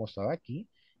were como estaba aquí.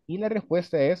 Y la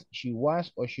respuesta es she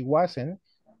was o she wasn't,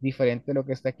 diferente de lo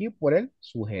que está aquí por el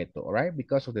sujeto, all right?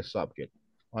 Because of the subject.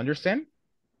 Understand?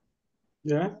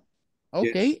 Yeah.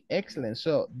 Okay, Yes. excellent.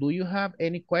 So do you have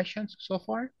any questions so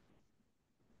far?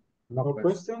 No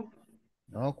question?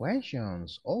 No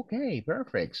questions. Okay,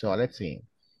 perfect. So let's see.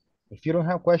 If you don't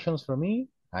have questions for me,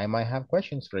 I might have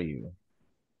questions for you.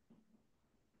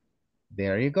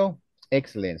 There you go.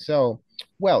 Excellent. So,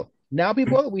 well, now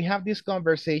people, we have this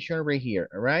conversation right here,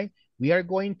 all right? We are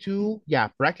going to,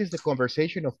 practice the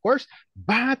conversation, of course,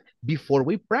 but before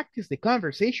we practice the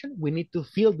conversation, we need to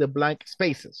fill the blank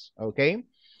spaces, okay?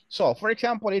 So, for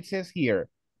example, it says here,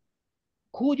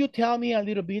 could you tell me a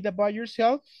little bit about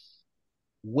yourself?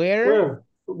 Where?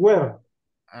 Where?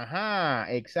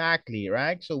 Exactly,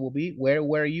 right? So will be, where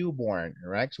were you born,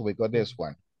 right? So we got this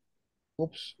one.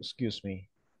 Oops, excuse me.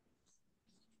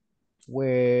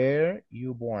 Where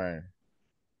you born?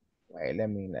 Wait, let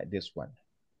me like this one.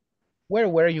 Where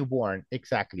were you born?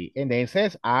 Exactly. And then it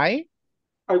says, I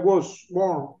was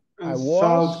born in I was-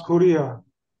 South Korea.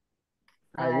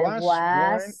 I was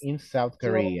born in South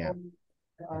Korea.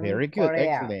 Very good,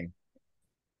 Korea. excellent.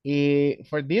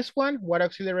 For this one, what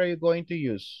auxiliary are you going to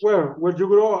use? Where you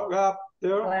grow up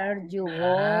there? Where you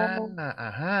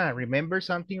go? Remember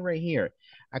something right here.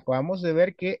 Acabamos de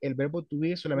ver que el verbo to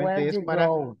be solamente Where es you para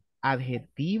go?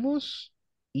 adjetivos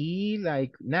y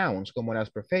like nouns, como las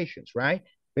professions, right?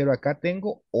 Pero acá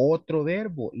tengo otro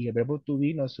verbo y el verbo to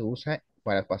be no se usa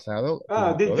para el pasado con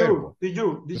otro Did verbo.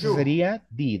 you? Entonces sería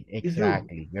did,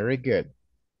 exactly. Very good.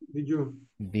 Did you?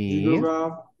 Did. You grow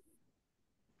up?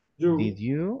 Did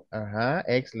you?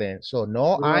 Excellent. So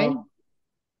no,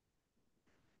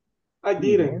 I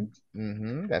didn't.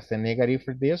 That's the negative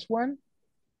for this one.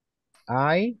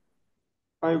 I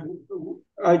grew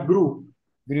up.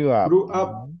 Grew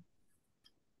up.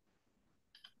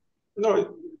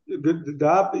 No, the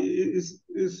app is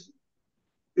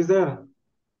there.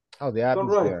 Oh, the app Don't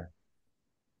is write. there.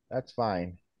 That's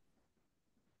fine.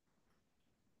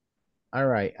 All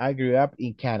right. I grew up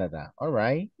in Canada. All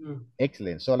right.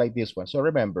 Excellent. So like this one. So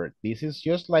remember, this is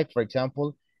just like, for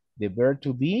example, the verb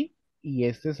to be. Y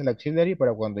este es el auxiliary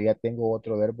para cuando ya tengo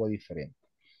otro verbo diferente.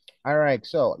 All right.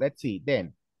 So let's see.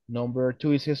 Then number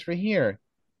 2 is just right here.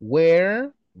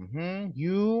 Where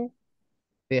you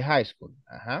the high school.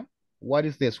 What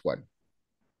is this one?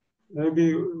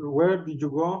 Maybe where did you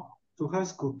go to high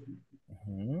school?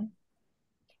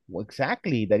 Well,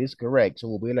 exactly. That is correct. So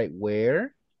we'll be like,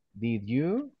 where did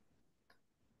you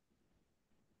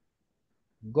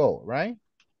go, right?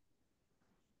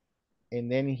 And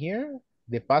then here,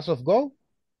 the past of go.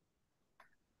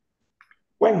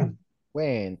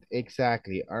 Went,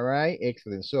 exactly. All right,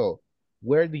 excellent. So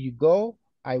where did you go?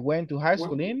 I went to high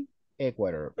school in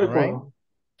Ecuador. All right.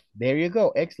 There you go.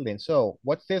 Excellent. So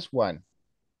what's this one?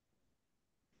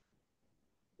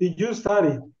 Did you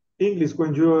study English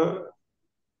when you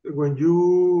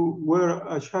were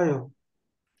a child?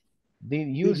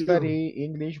 Did you study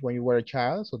English when you were a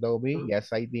child? So that will be yes,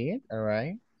 I did. All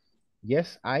right.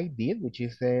 Yes, I did, which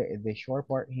is the short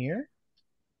part here.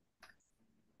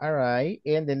 All right.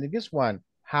 And then this one,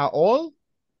 how old?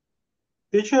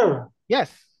 Teacher.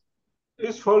 Yes.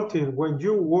 It's faulty when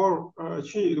you were a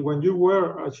child. When you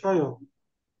were a child.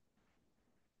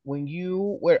 When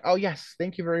you were, oh yes,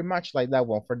 thank you very much, like that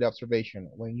one for the observation.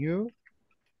 When you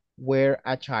were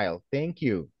a child, thank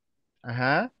you.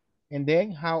 And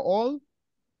then how old?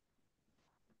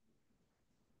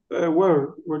 Where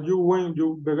were you when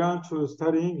you began to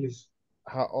study English?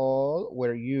 How old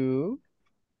were you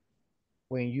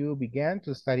when you began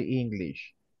to study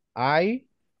English? I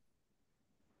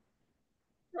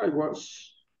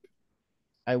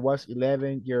was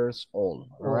 11 years old.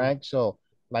 All right, so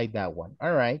like that one.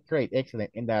 All right, great,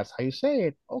 excellent. And that's how you say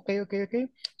it. Okay.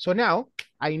 So now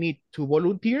I need two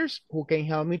volunteers who can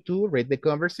help me to read the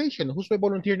conversation. Who's my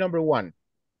volunteer number one?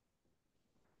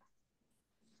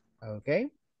 Okay.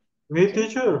 Me,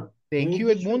 teacher. Thank you,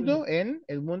 Edmundo. And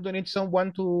Edmundo needs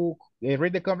someone to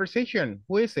read the conversation.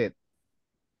 Who is it?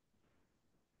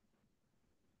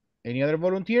 Any other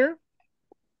volunteer?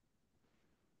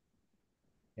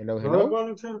 Hello. Another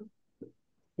volunteer?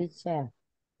 Teacher.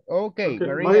 Okay,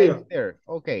 Maria Maria is there.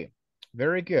 Okay,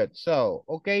 very good. So,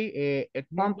 okay,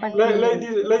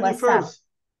 lady first.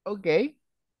 Okay.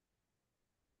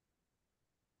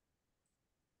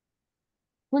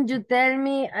 Could you tell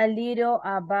me a little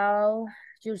about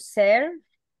yourself?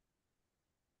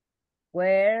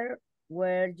 Where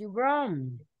were you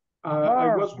born?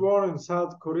 I was born in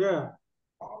South Korea.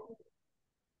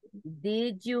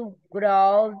 Did you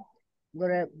grow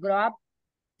up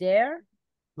there?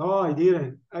 No, I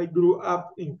didn't. I grew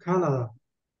up in Canada.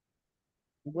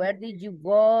 Where did you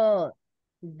go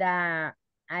the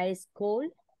high school?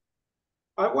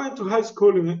 I went to high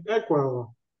school in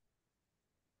Ecuador.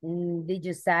 Did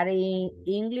you study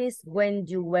English when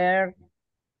you were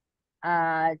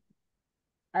a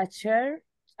child?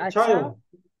 A child?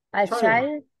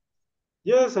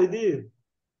 Yes, I did.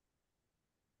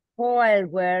 How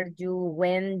old were you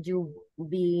when you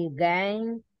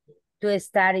began to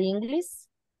study English?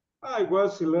 I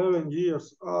was 11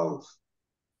 years old.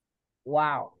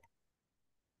 Wow.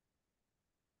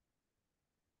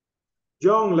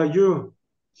 Young like you.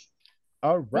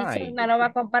 All right. ¿Me lo va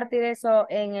a compartir eso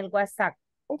en el WhatsApp?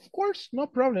 Of course, no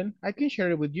problem. I can share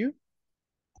it with you.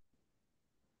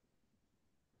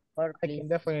 I can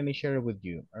definitely share it with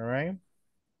you. All right.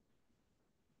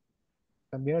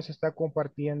 También nos está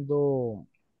compartiendo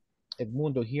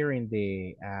Edmundo here in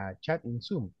the chat in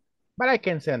Zoom. But I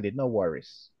can send it, no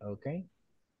worries. Okay.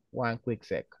 One quick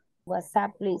sec.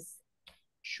 WhatsApp, please.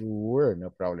 Sure, no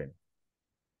problem.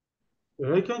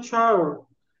 I can share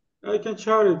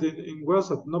it in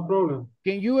WhatsApp, no problem.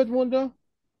 Can you, Edmundo?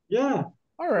 Yeah.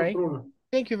 All right. No problem.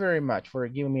 Thank you very much for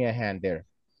giving me a hand there.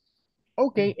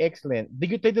 Okay, excellent.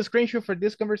 Did you take the screenshot for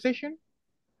this conversation?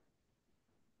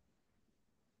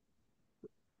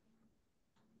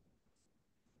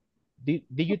 Did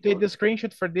you take the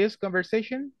screenshot for this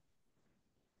conversation?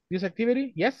 This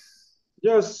activity? Yes?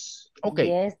 Yes. Okay.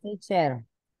 Yes, teacher.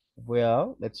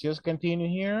 Well, let's just continue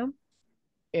here.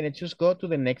 And let's just go to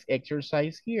the next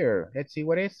exercise here. Let's see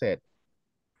what is it.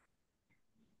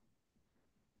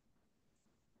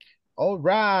 All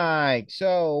right.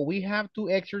 So we have two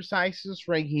exercises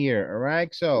right here. All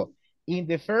right. So in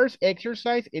the first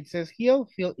exercise, it says he'll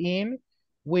fill in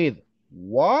with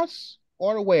was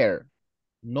or were.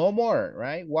 No more,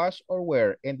 right? Was or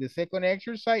were. And the second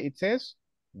exercise, it says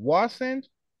wasn't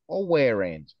or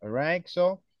weren't. All right.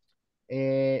 So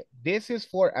this is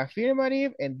for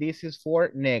affirmative and this is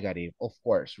for negative, of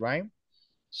course, right?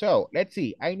 So let's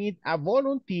see. I need a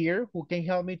volunteer who can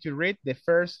help me to read the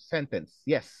first sentence.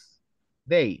 Yes,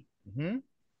 they.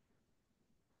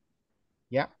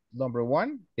 Yeah, number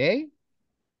one, they.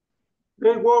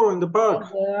 They were in the park.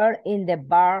 They were in the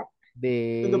bar.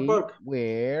 They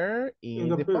were in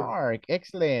the park.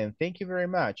 Excellent. Thank you very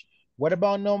much. What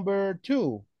about number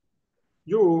two?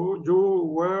 You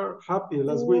were happy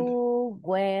last week. You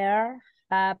were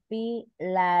happy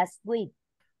last week.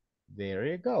 There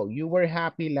you go. You were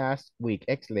happy last week.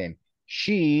 Excellent.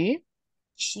 She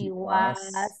was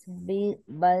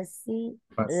busy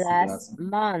last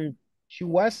month. She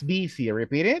was busy.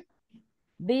 Repeat it.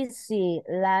 Busy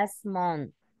last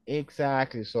month.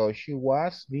 Exactly. So she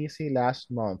was busy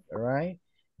last month. All right.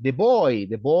 The boy.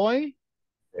 The boy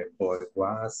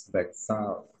was very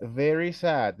sad. Very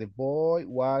sad. The boy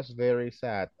was very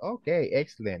sad. Okay,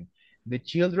 excellent. The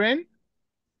children.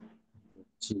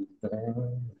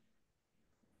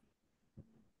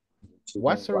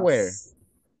 Was or where?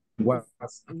 Was.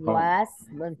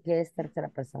 Porque es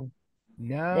tercera persona.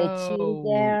 No. The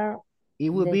children. It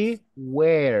would be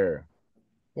where.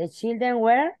 The children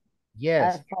were?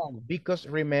 Yes. At home. Because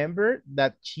remember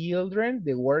that children,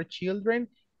 the word children,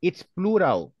 it's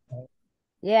plural.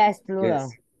 Yes, plural.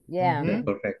 Yeah. Mhm.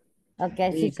 Correct.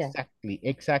 Okay, teacher.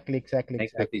 Exactly.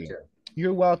 Thank you, teacher.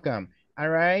 You're welcome. All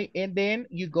right. And then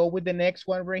you go with the next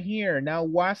one right here. Now,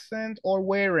 wasn't or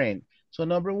weren't. So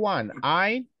number one,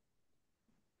 I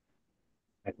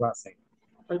wasn't.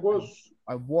 I was.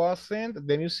 I wasn't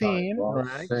the museum,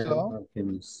 right? So at the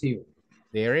museum.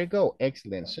 there you go.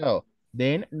 Excellent. So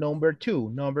then number two.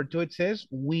 Number two, it says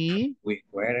We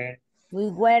weren't. We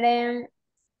weren't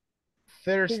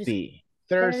thirsty.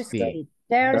 thirsty.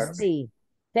 Thirsty.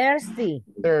 Thirsty.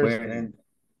 Weren't.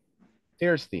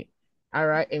 Thirsty. All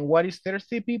right. And what is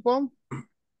thirsty, people?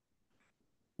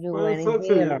 You Well, weren't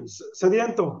here.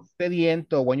 sediento.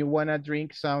 Sediento, when you want to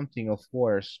drink something, of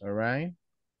course. All right.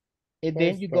 And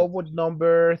then you Thirsty. go with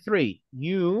number three.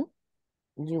 You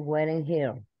weren't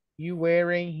here. You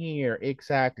weren't here.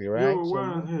 Exactly, right? You So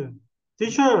weren't here.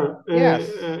 Teacher,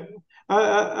 yes.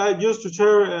 I used to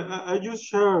share. I just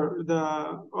share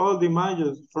all the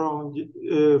images from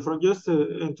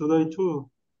yesterday and today too.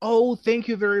 Oh, thank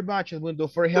you very much,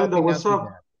 Edmundo, for Then the helping us with WhatsApp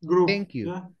that. group. Thank you.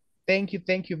 Yeah.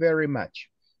 Thank you very much.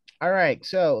 All right,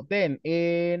 so then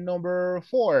in number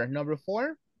four. The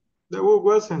book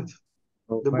wasn't.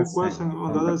 The The book wasn't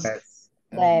on the desk.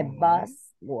 The bus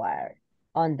were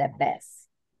on the bus.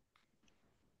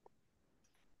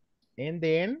 And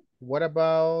then what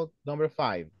about number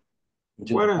five?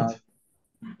 Weren't.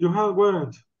 You had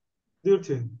weren't.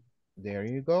 Dirty. There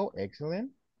you go.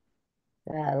 Excellent.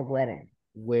 Weren't.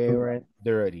 Weren't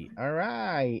dirty. All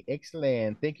right.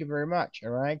 Excellent. Thank you very much.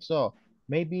 All right. So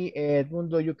maybe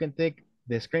Edmundo, you can take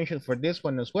the screenshot for this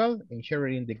one as well and share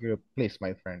it in the group, please,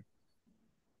 my friend.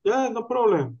 Yeah, no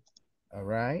problem. All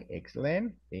right.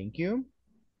 Excellent. Thank you.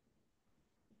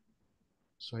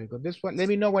 So you got this one. Let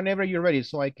me know whenever you're ready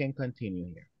so I can continue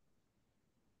here.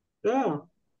 Yeah.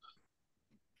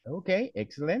 Okay,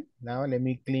 excellent. Now let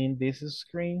me clean this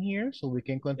screen here so we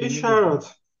can continue. It's shared.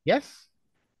 Yes?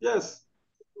 Yes.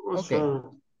 Okay. Shared.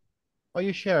 Oh,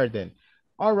 you shared then.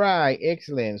 All right,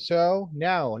 excellent. So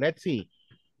now let's see.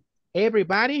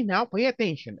 Everybody now pay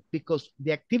attention because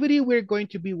the activity we're going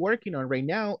to be working on right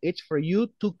now, it's for you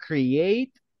to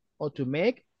create or to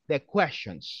make the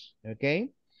questions, okay?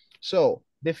 So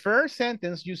the first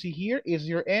sentence you see here is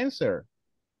your answer.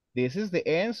 This is the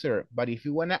answer, but if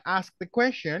you want to ask the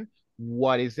question,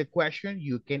 what is the question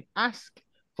you can ask?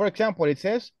 For example, it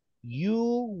says,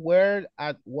 you were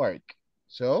at work.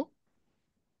 So,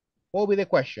 what will be the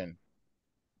question?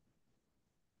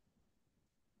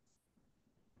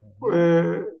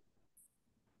 Where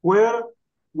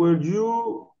were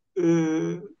you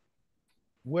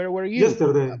where were you?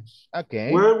 yesterday?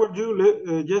 Okay. Where were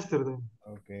you yesterday?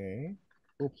 Okay.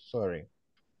 Oops, sorry.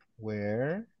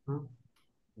 Where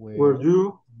were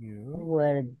you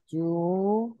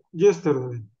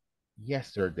yesterday?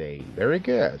 Yesterday. Very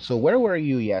good. So where were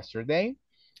you yesterday?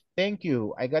 Thank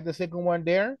you. I got the second one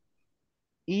there.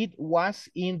 It was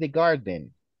in the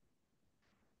garden.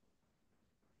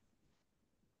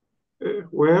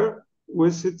 Where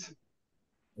was it?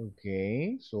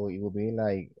 Okay, so it will be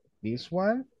like this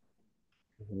one.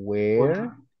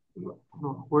 Where?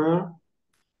 Where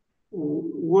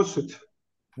was it?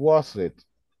 Was it?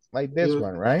 Like this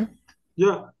one, right?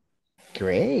 Yeah.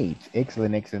 Great.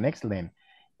 Excellent, excellent, excellent.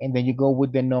 And then you go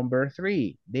with the number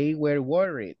three. They were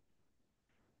worried.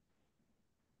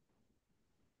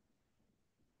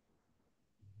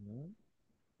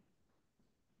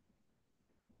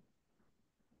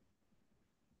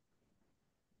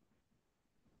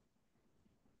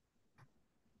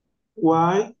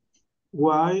 Why,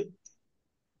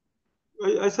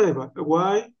 I say,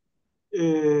 why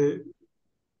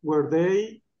were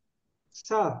they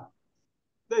sad?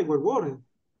 They were worried.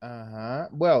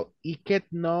 Well, it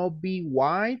cannot be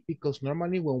why because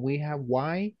normally when we have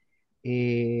why,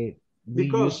 we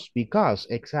use because.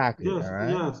 Exactly. Yes, all right.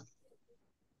 yes.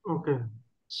 Okay.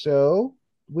 So,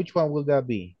 which one will that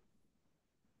be?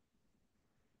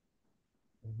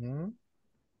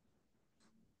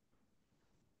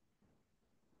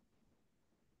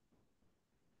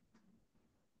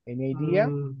 Any idea?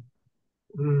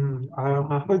 I don't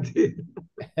have idea.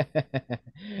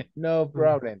 No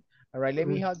problem. All right, let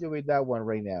me help you with that one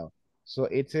right now. So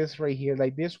it says right here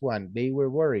like this one, they were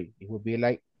worried. It would be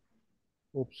like,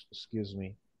 oops, excuse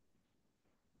me.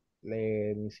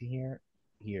 Let me see here.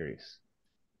 Here is.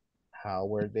 How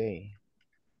were they?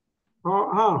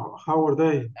 How were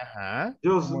they?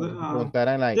 Just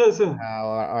like, yes, how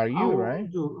are you, right?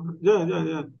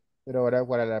 Yeah. Pero ahora,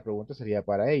 ¿cuál es la pregunta? Sería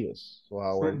para ellos. So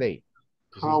how were they?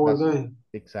 How were they?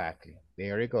 Exactly.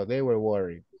 There you go. They were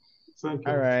worried. Thank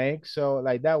you. All right. So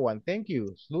like that one. Thank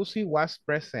you. Lucy was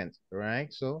present.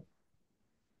 Right. So,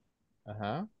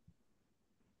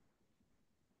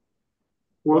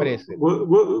 What is it?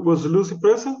 Was Lucy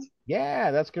present?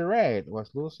 Yeah, that's correct.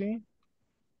 Was Lucy?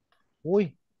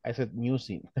 Uy, I said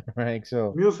music, right?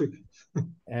 So Music.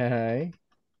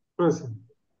 Present.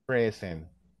 Present.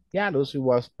 Yeah, Lucy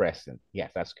was present.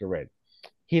 Yes, that's correct.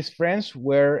 His friends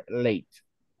were late.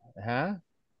 Huh?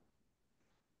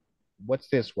 What's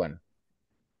this one?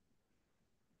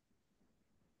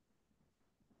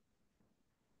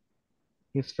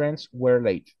 His friends were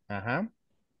late. Uh-huh.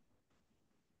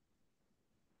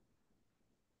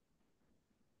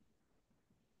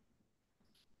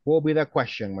 What will be the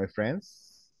question, my friends?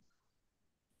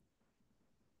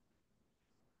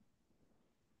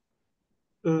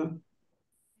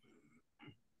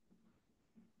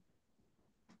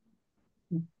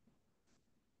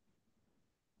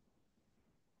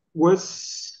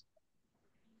 What's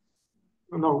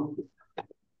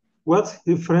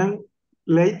his friend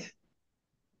late?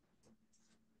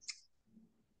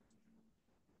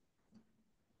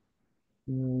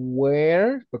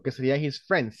 Where? Porque sería his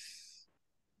friends.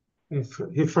 His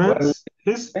friends?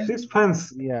 His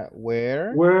friends. Yeah,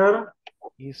 where? Where?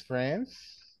 His friends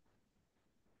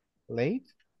late?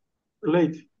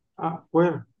 Late.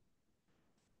 Where?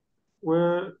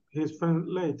 Where his friend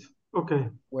late? Okay.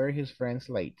 Where his friends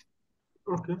late?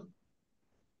 Okay.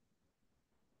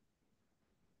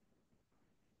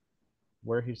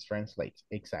 Where his friends late?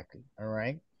 Exactly. All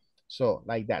right. So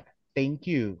like that. Thank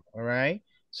you. All right.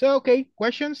 So okay,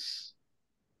 questions?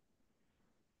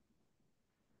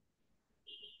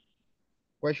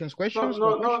 Questions?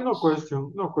 No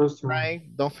question. No question. Right.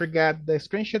 Don't forget the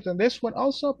screenshot on this one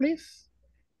also, please.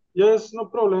 Yes, no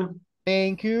problem.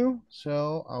 Thank you.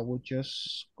 So I will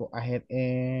just go ahead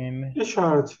and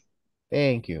Richard.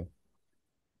 thank you.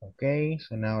 Okay,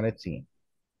 so now let's see.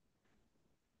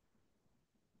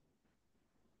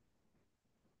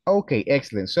 Okay,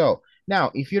 excellent. So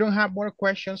now if you don't have more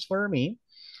questions for me,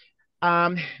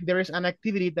 there is an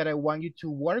activity that I want you to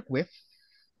work with.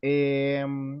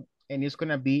 And it's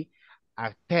gonna be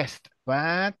a test,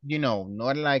 but you know,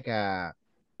 not like a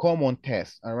common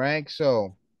test. All right.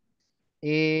 So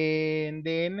and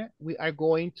then we are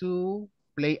going to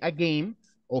play a game,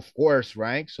 of course,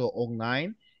 right? So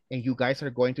online, and you guys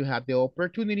are going to have the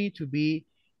opportunity to be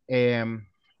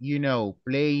you know,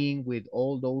 playing with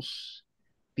all those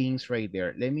things right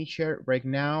there. Let me share right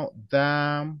now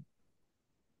the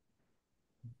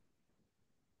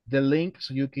link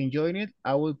so you can join it.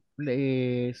 I will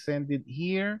send it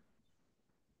here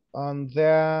on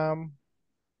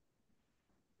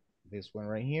this one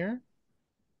right here.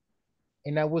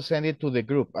 And I will send it to the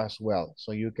group as well,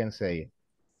 so you can say it.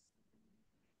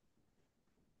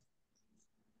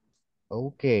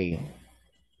 Okay.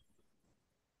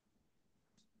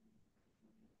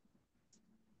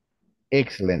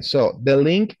 Excellent. So the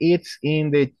link is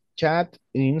in the chat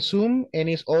in Zoom and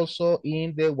it's also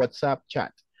in the WhatsApp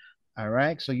chat. All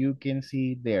right, so you can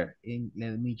see there. And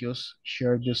let me just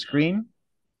share the screen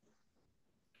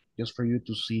just for you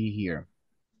to see here.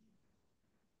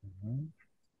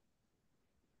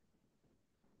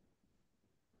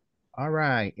 All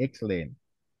right, excellent.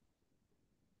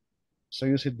 So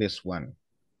you see this one.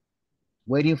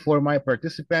 Waiting for my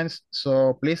participants.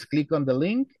 So please click on the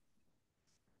link.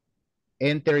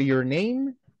 Enter your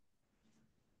name.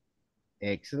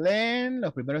 Excellent.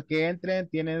 Los primeros que entren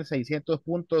tienen 600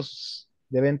 puntos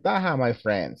de ventaja, my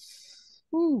friends.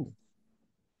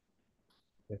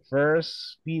 The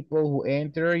first people who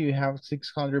enter, you have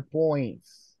 600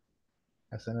 points.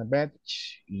 As an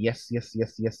advantage. Yes, yes,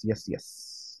 yes, yes, yes,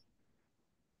 yes.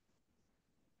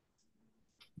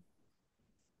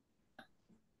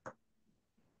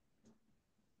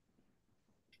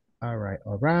 All right,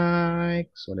 all right.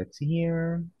 So let's see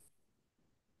here.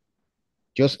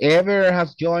 Just Ever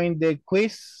has joined the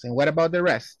quiz. And what about the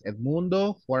rest?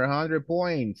 Edmundo, 400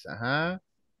 points.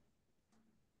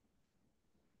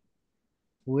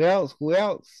 Who else? Who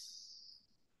else?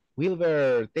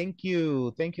 Wilber, thank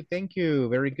you. Thank you, thank you.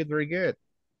 Very good, very good.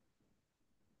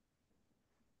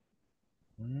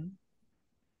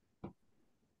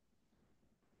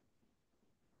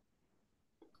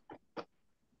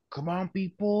 Come on,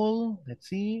 people. Let's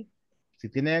see. Si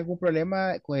tienen algún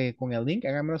problema con el link,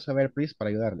 háganmelo saber, please,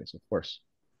 para ayudarles, of course.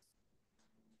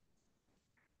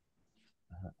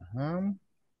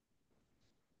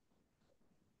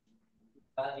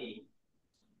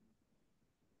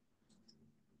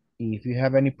 If you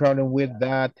have any problem with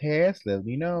that test, let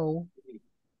me know.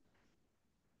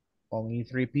 Only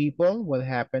 3 people. What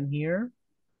happened here?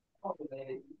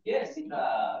 Yes, in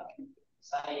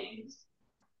science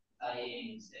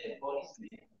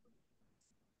policy.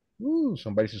 Ooh,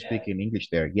 somebody's speaking English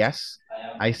there. Yes,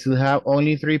 I still have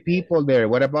only 3 people there.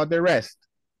 What about the rest?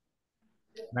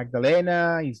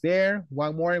 Magdalena is there.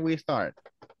 One more and we start.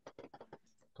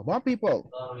 Come on,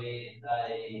 people. Sorry,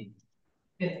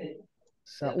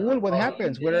 Saul, what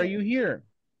happens? Where are you here?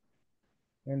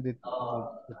 And the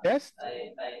test?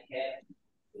 I can't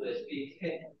speak.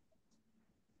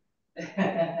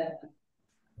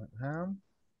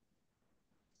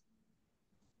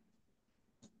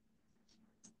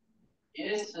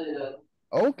 Yes.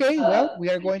 Okay, well, we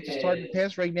are going to start the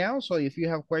test right now. So if you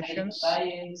have questions,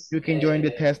 you can join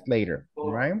the test later,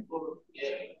 all right?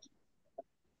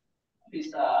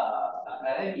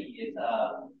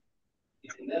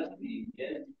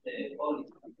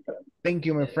 Thank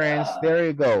you, my friends. There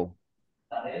you go.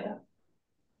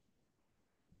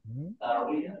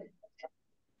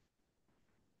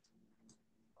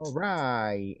 All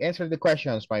right. Answer the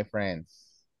questions, my friends.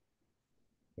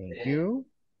 Thank you.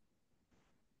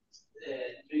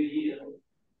 3 years.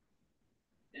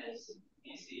 Yes,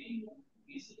 easy.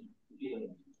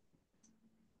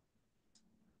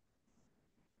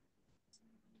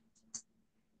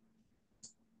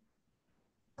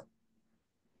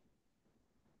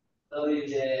 Sorry,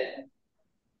 the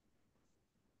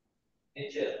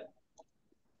teacher.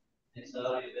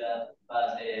 Sorry,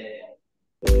 but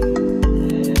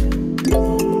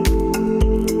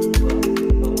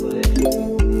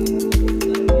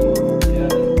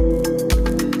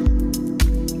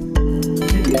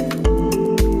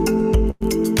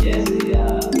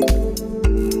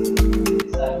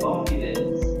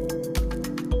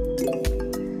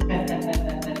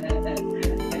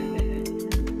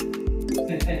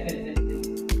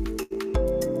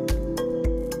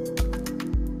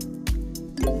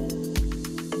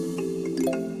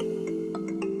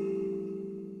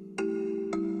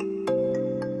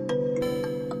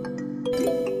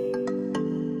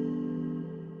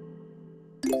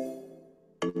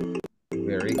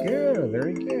Very good,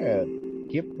 very good.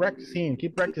 Keep practicing,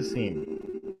 keep practicing.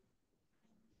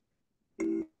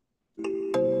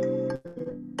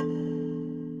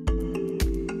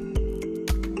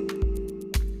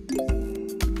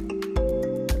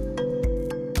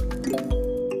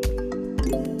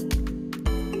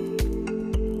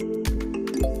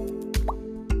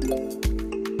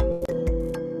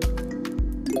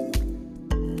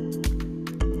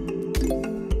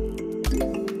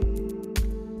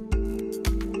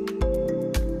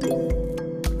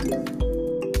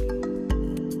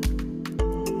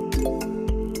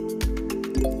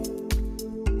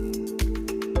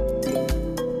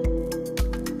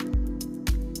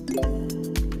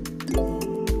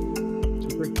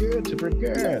 Super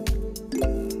good.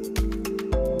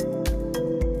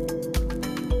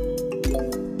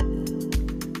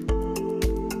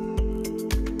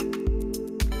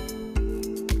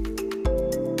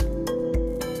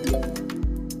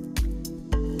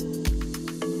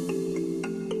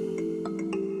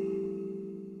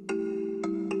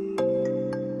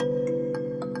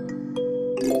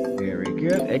 Very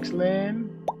good, excellent.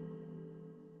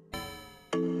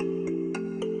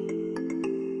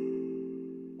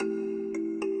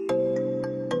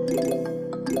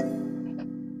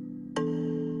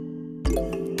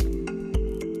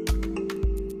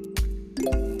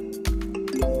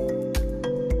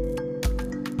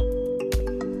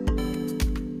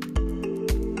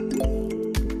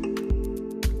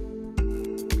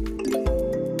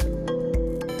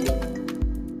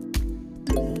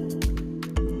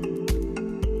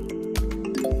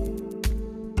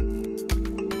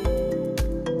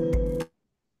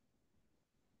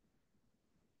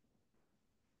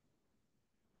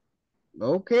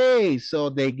 Okay, so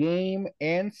the game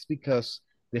ends because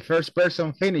the first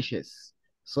person finishes.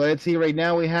 So let's see, right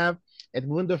now we have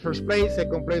Edmundo first place,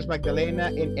 second place Magdalena,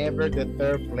 and Ever the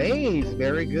third place.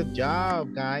 Very good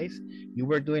job, guys. You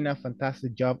were doing a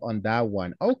fantastic job on that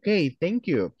one. Okay, thank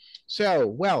you. So,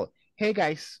 well, hey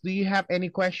guys, do you have any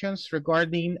questions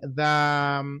regarding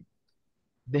the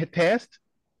test?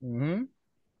 No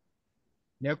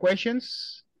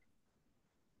questions?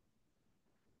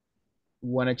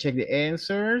 Want to check the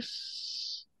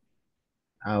answers?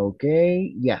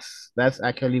 Okay, yes, that's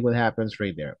actually what happens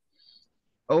right there.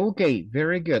 Okay,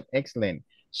 very good, excellent.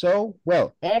 So,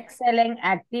 well. Excellent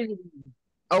activity.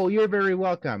 Oh, you're very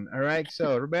welcome. All right,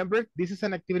 so remember, this is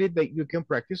an activity that you can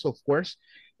practice, of course.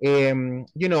 You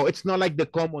know, it's not like the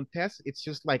common test. It's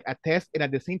just like a test, and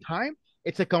at the same time,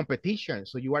 it's a competition.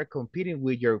 So you are competing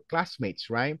with your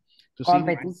classmates, right? To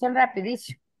competition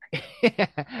rapidísimo.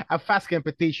 A fast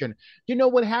competition. You know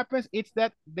what happens? It's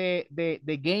that the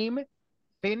game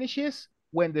finishes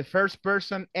when the first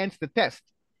person ends the test.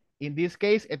 In this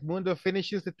case, Edmundo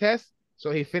finishes the test,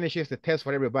 so he finishes the test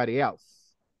for everybody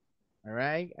else. All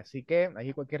right. Así que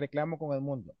ahí cualquier reclamo con el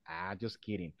mundo. Ah, just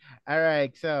kidding. All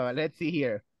right. So let's see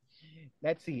here.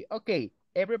 Let's see. Okay.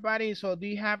 Everybody. So do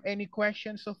you have any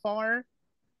questions so far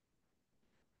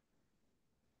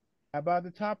about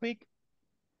the topic?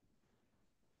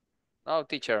 No,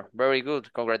 teacher, very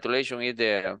good. Congratulations is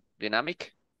the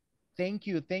dynamic. Thank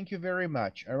you. Thank you very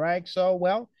much. All right. So,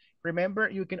 well, remember,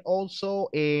 you can also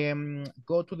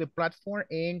go to the platform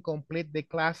and complete the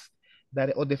class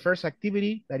that or the first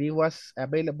activity that it was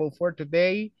available for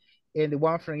today and the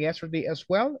one from yesterday as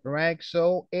well. Right.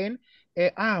 So, and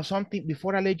something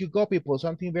before I let you go, people,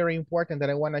 something very important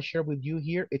that I want to share with you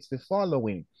here. It's the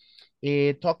following.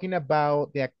 Talking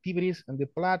about the activities on the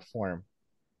platform.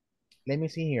 Let me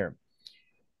see here.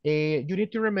 You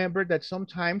need to remember that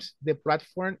sometimes the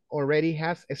platform already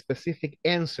has specific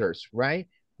answers, right?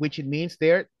 Which it means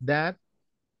there that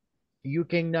you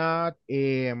cannot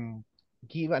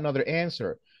give another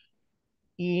answer.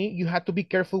 You have to be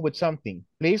careful with something.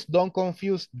 Please don't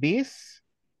confuse this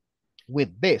with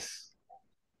this.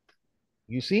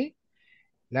 You see?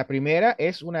 La primera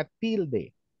es una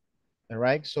tilde,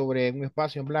 right? Sobre un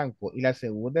espacio en blanco. Y la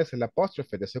segunda es el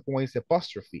apóstrofe. De eso como dice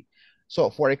apostrophe. So,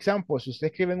 for example, si usted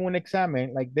escribe en un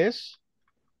examen like this,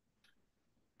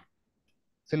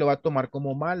 se lo va a tomar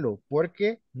como malo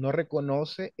porque no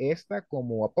reconoce esta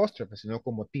como apóstrofe, sino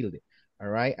como tilde. All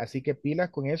right. Así que pilas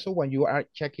con eso when you are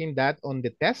checking that on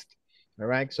the test. All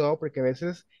right. So, porque a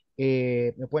veces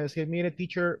me pueden decir, mire,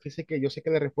 teacher, fíjese que yo sé que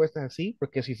la respuesta es así,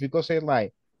 porque si you say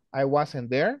like, I wasn't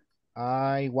there,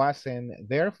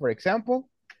 for example,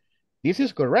 this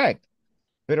is correct.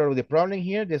 Pero the problem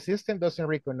here, the system doesn't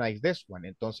recognize this one.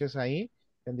 Entonces ahí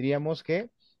tendríamos que,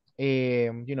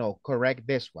 correct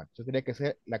this one. So tiene que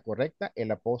ser la correcta,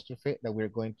 el apóstrofe that we're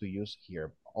going to use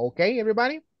here. Okay,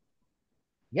 everybody?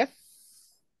 Yes?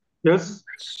 Yes.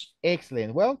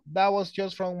 Excellent. Well, that was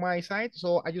just from my side.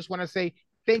 So I just want to say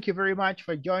thank you very much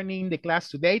for joining the class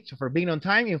today, for being on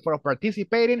time and for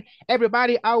participating.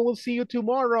 Everybody, I will see you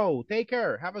tomorrow. Take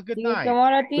care. Have a good See you night.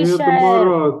 tomorrow, See you teacher.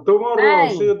 tomorrow. Bye.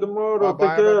 See you tomorrow. Take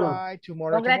Bye-bye, care. bye-bye.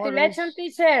 Tomorrow. Congratulations,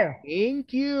 teacher.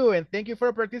 Thank you. And thank you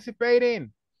for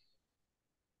participating.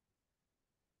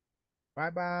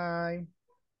 Bye-bye.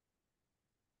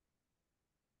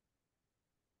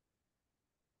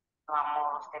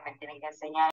 Vamos, usted me tiene que enseñar.